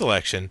song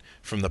selection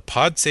from the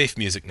PodSafe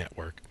Music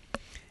Network.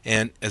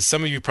 And as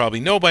some of you probably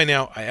know by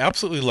now, I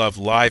absolutely love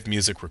live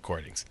music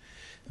recordings.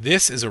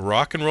 This is a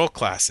rock and roll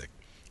classic.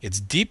 It's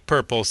Deep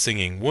Purple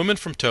singing Woman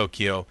from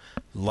Tokyo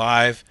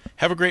live.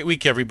 Have a great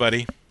week,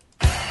 everybody.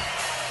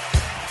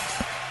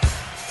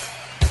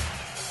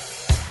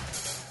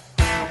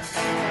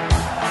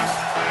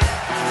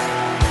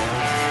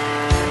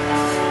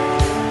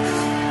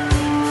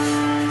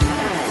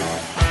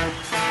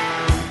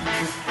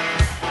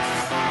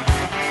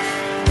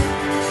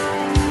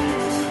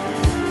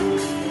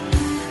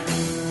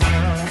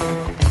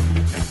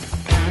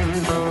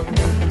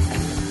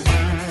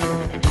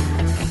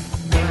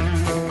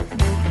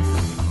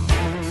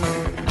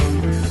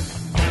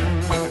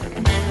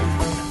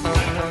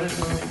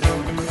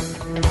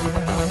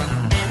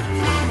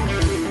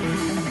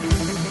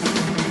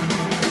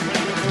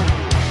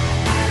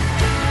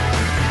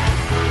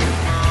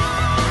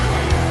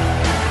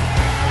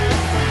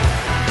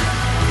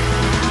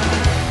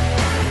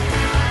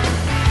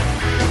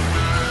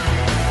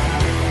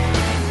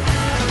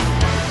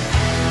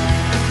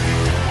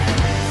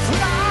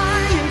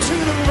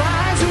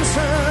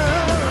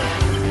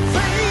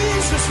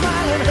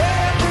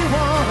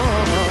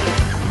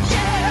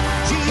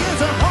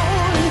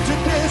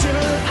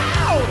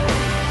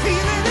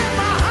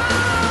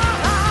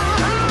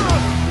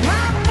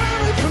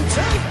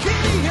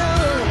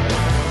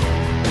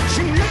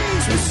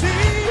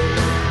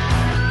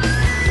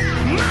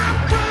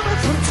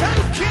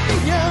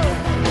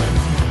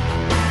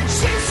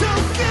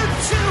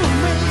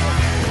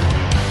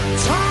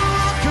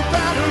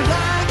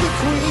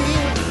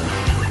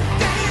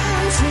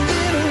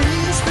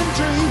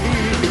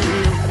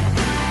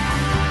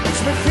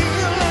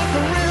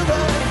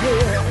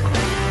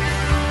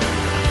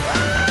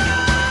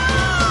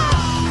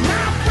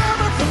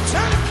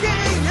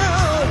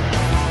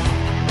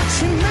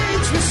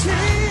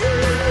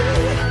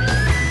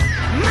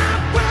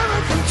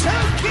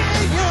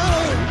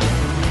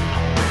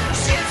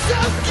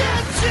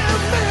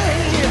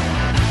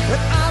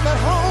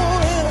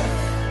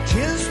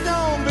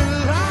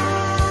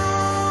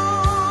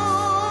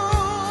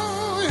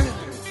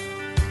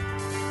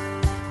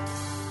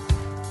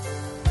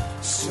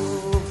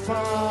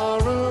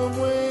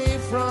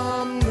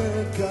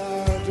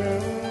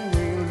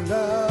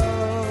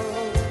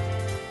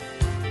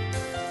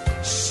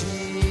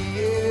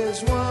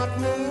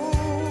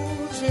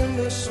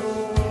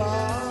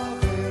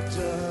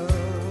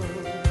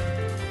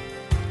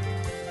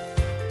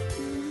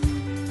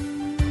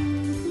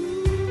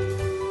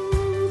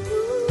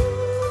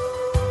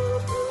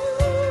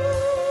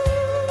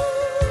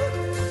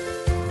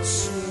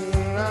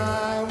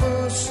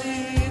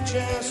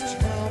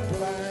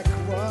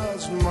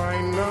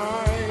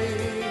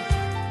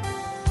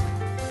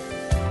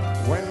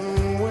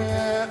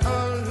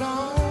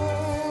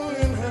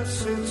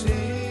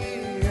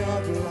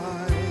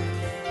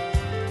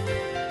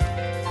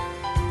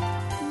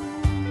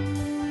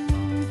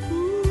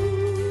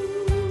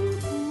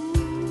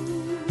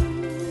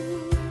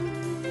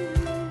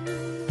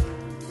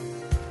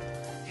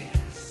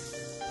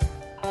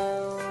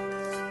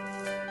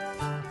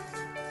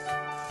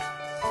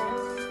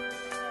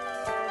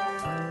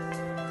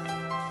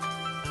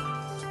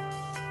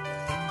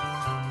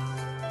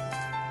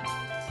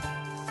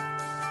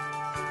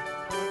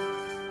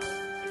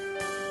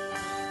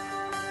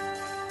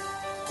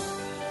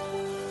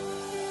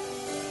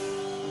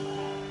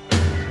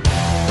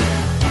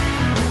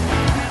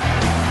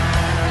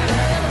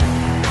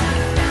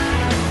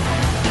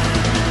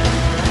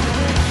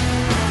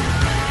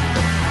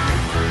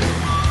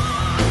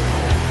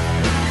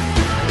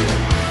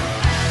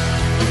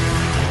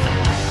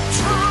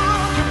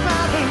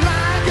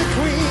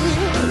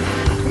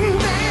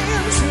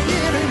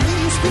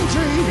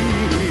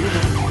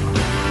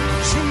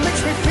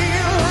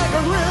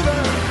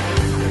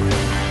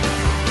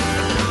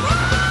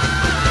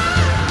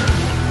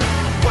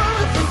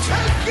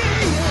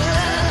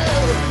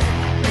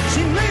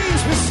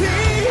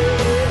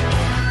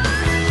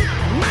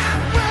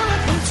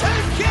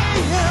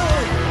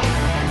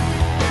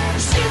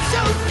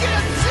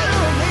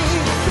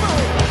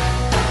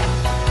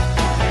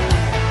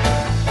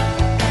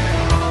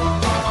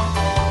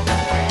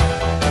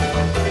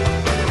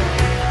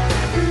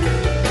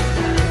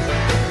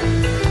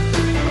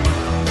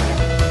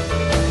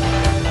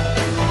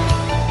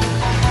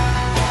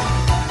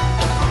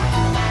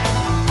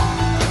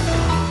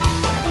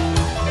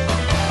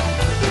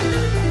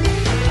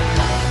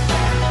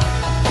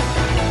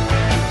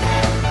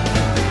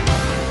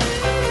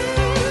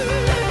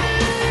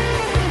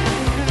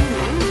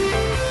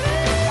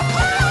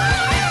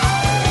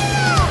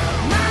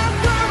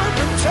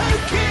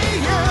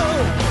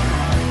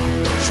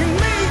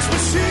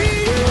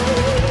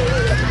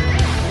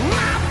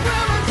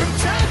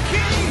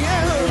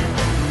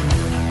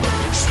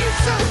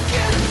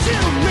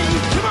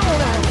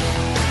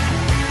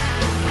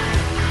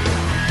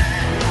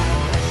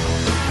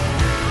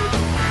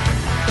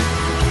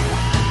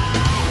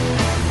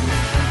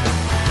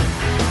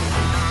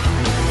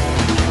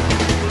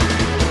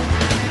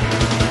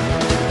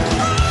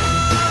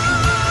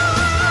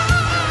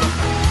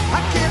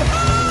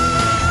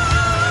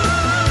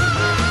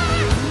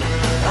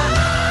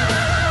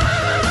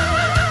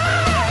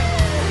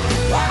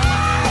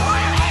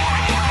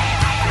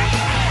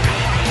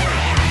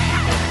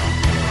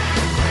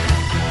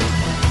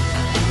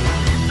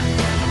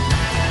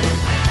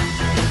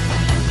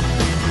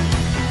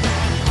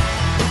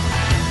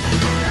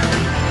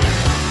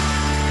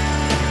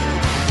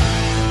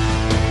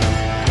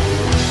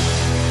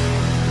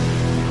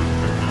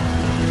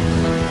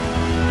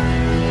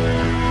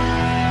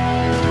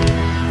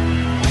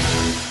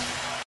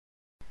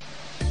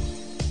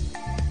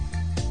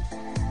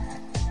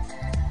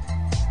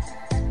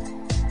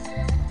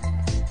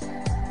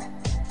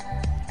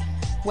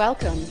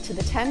 Welcome to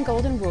the 10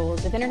 Golden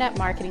Rules of Internet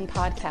Marketing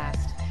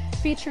podcast,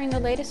 featuring the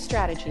latest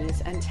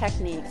strategies and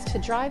techniques to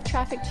drive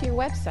traffic to your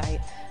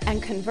website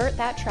and convert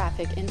that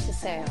traffic into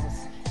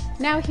sales.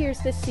 Now here's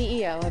the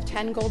CEO of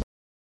 10 Golden.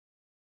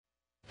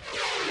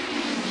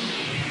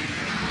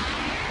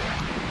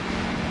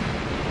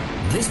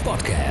 This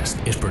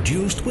podcast is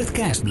produced with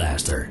Cast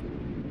Blaster.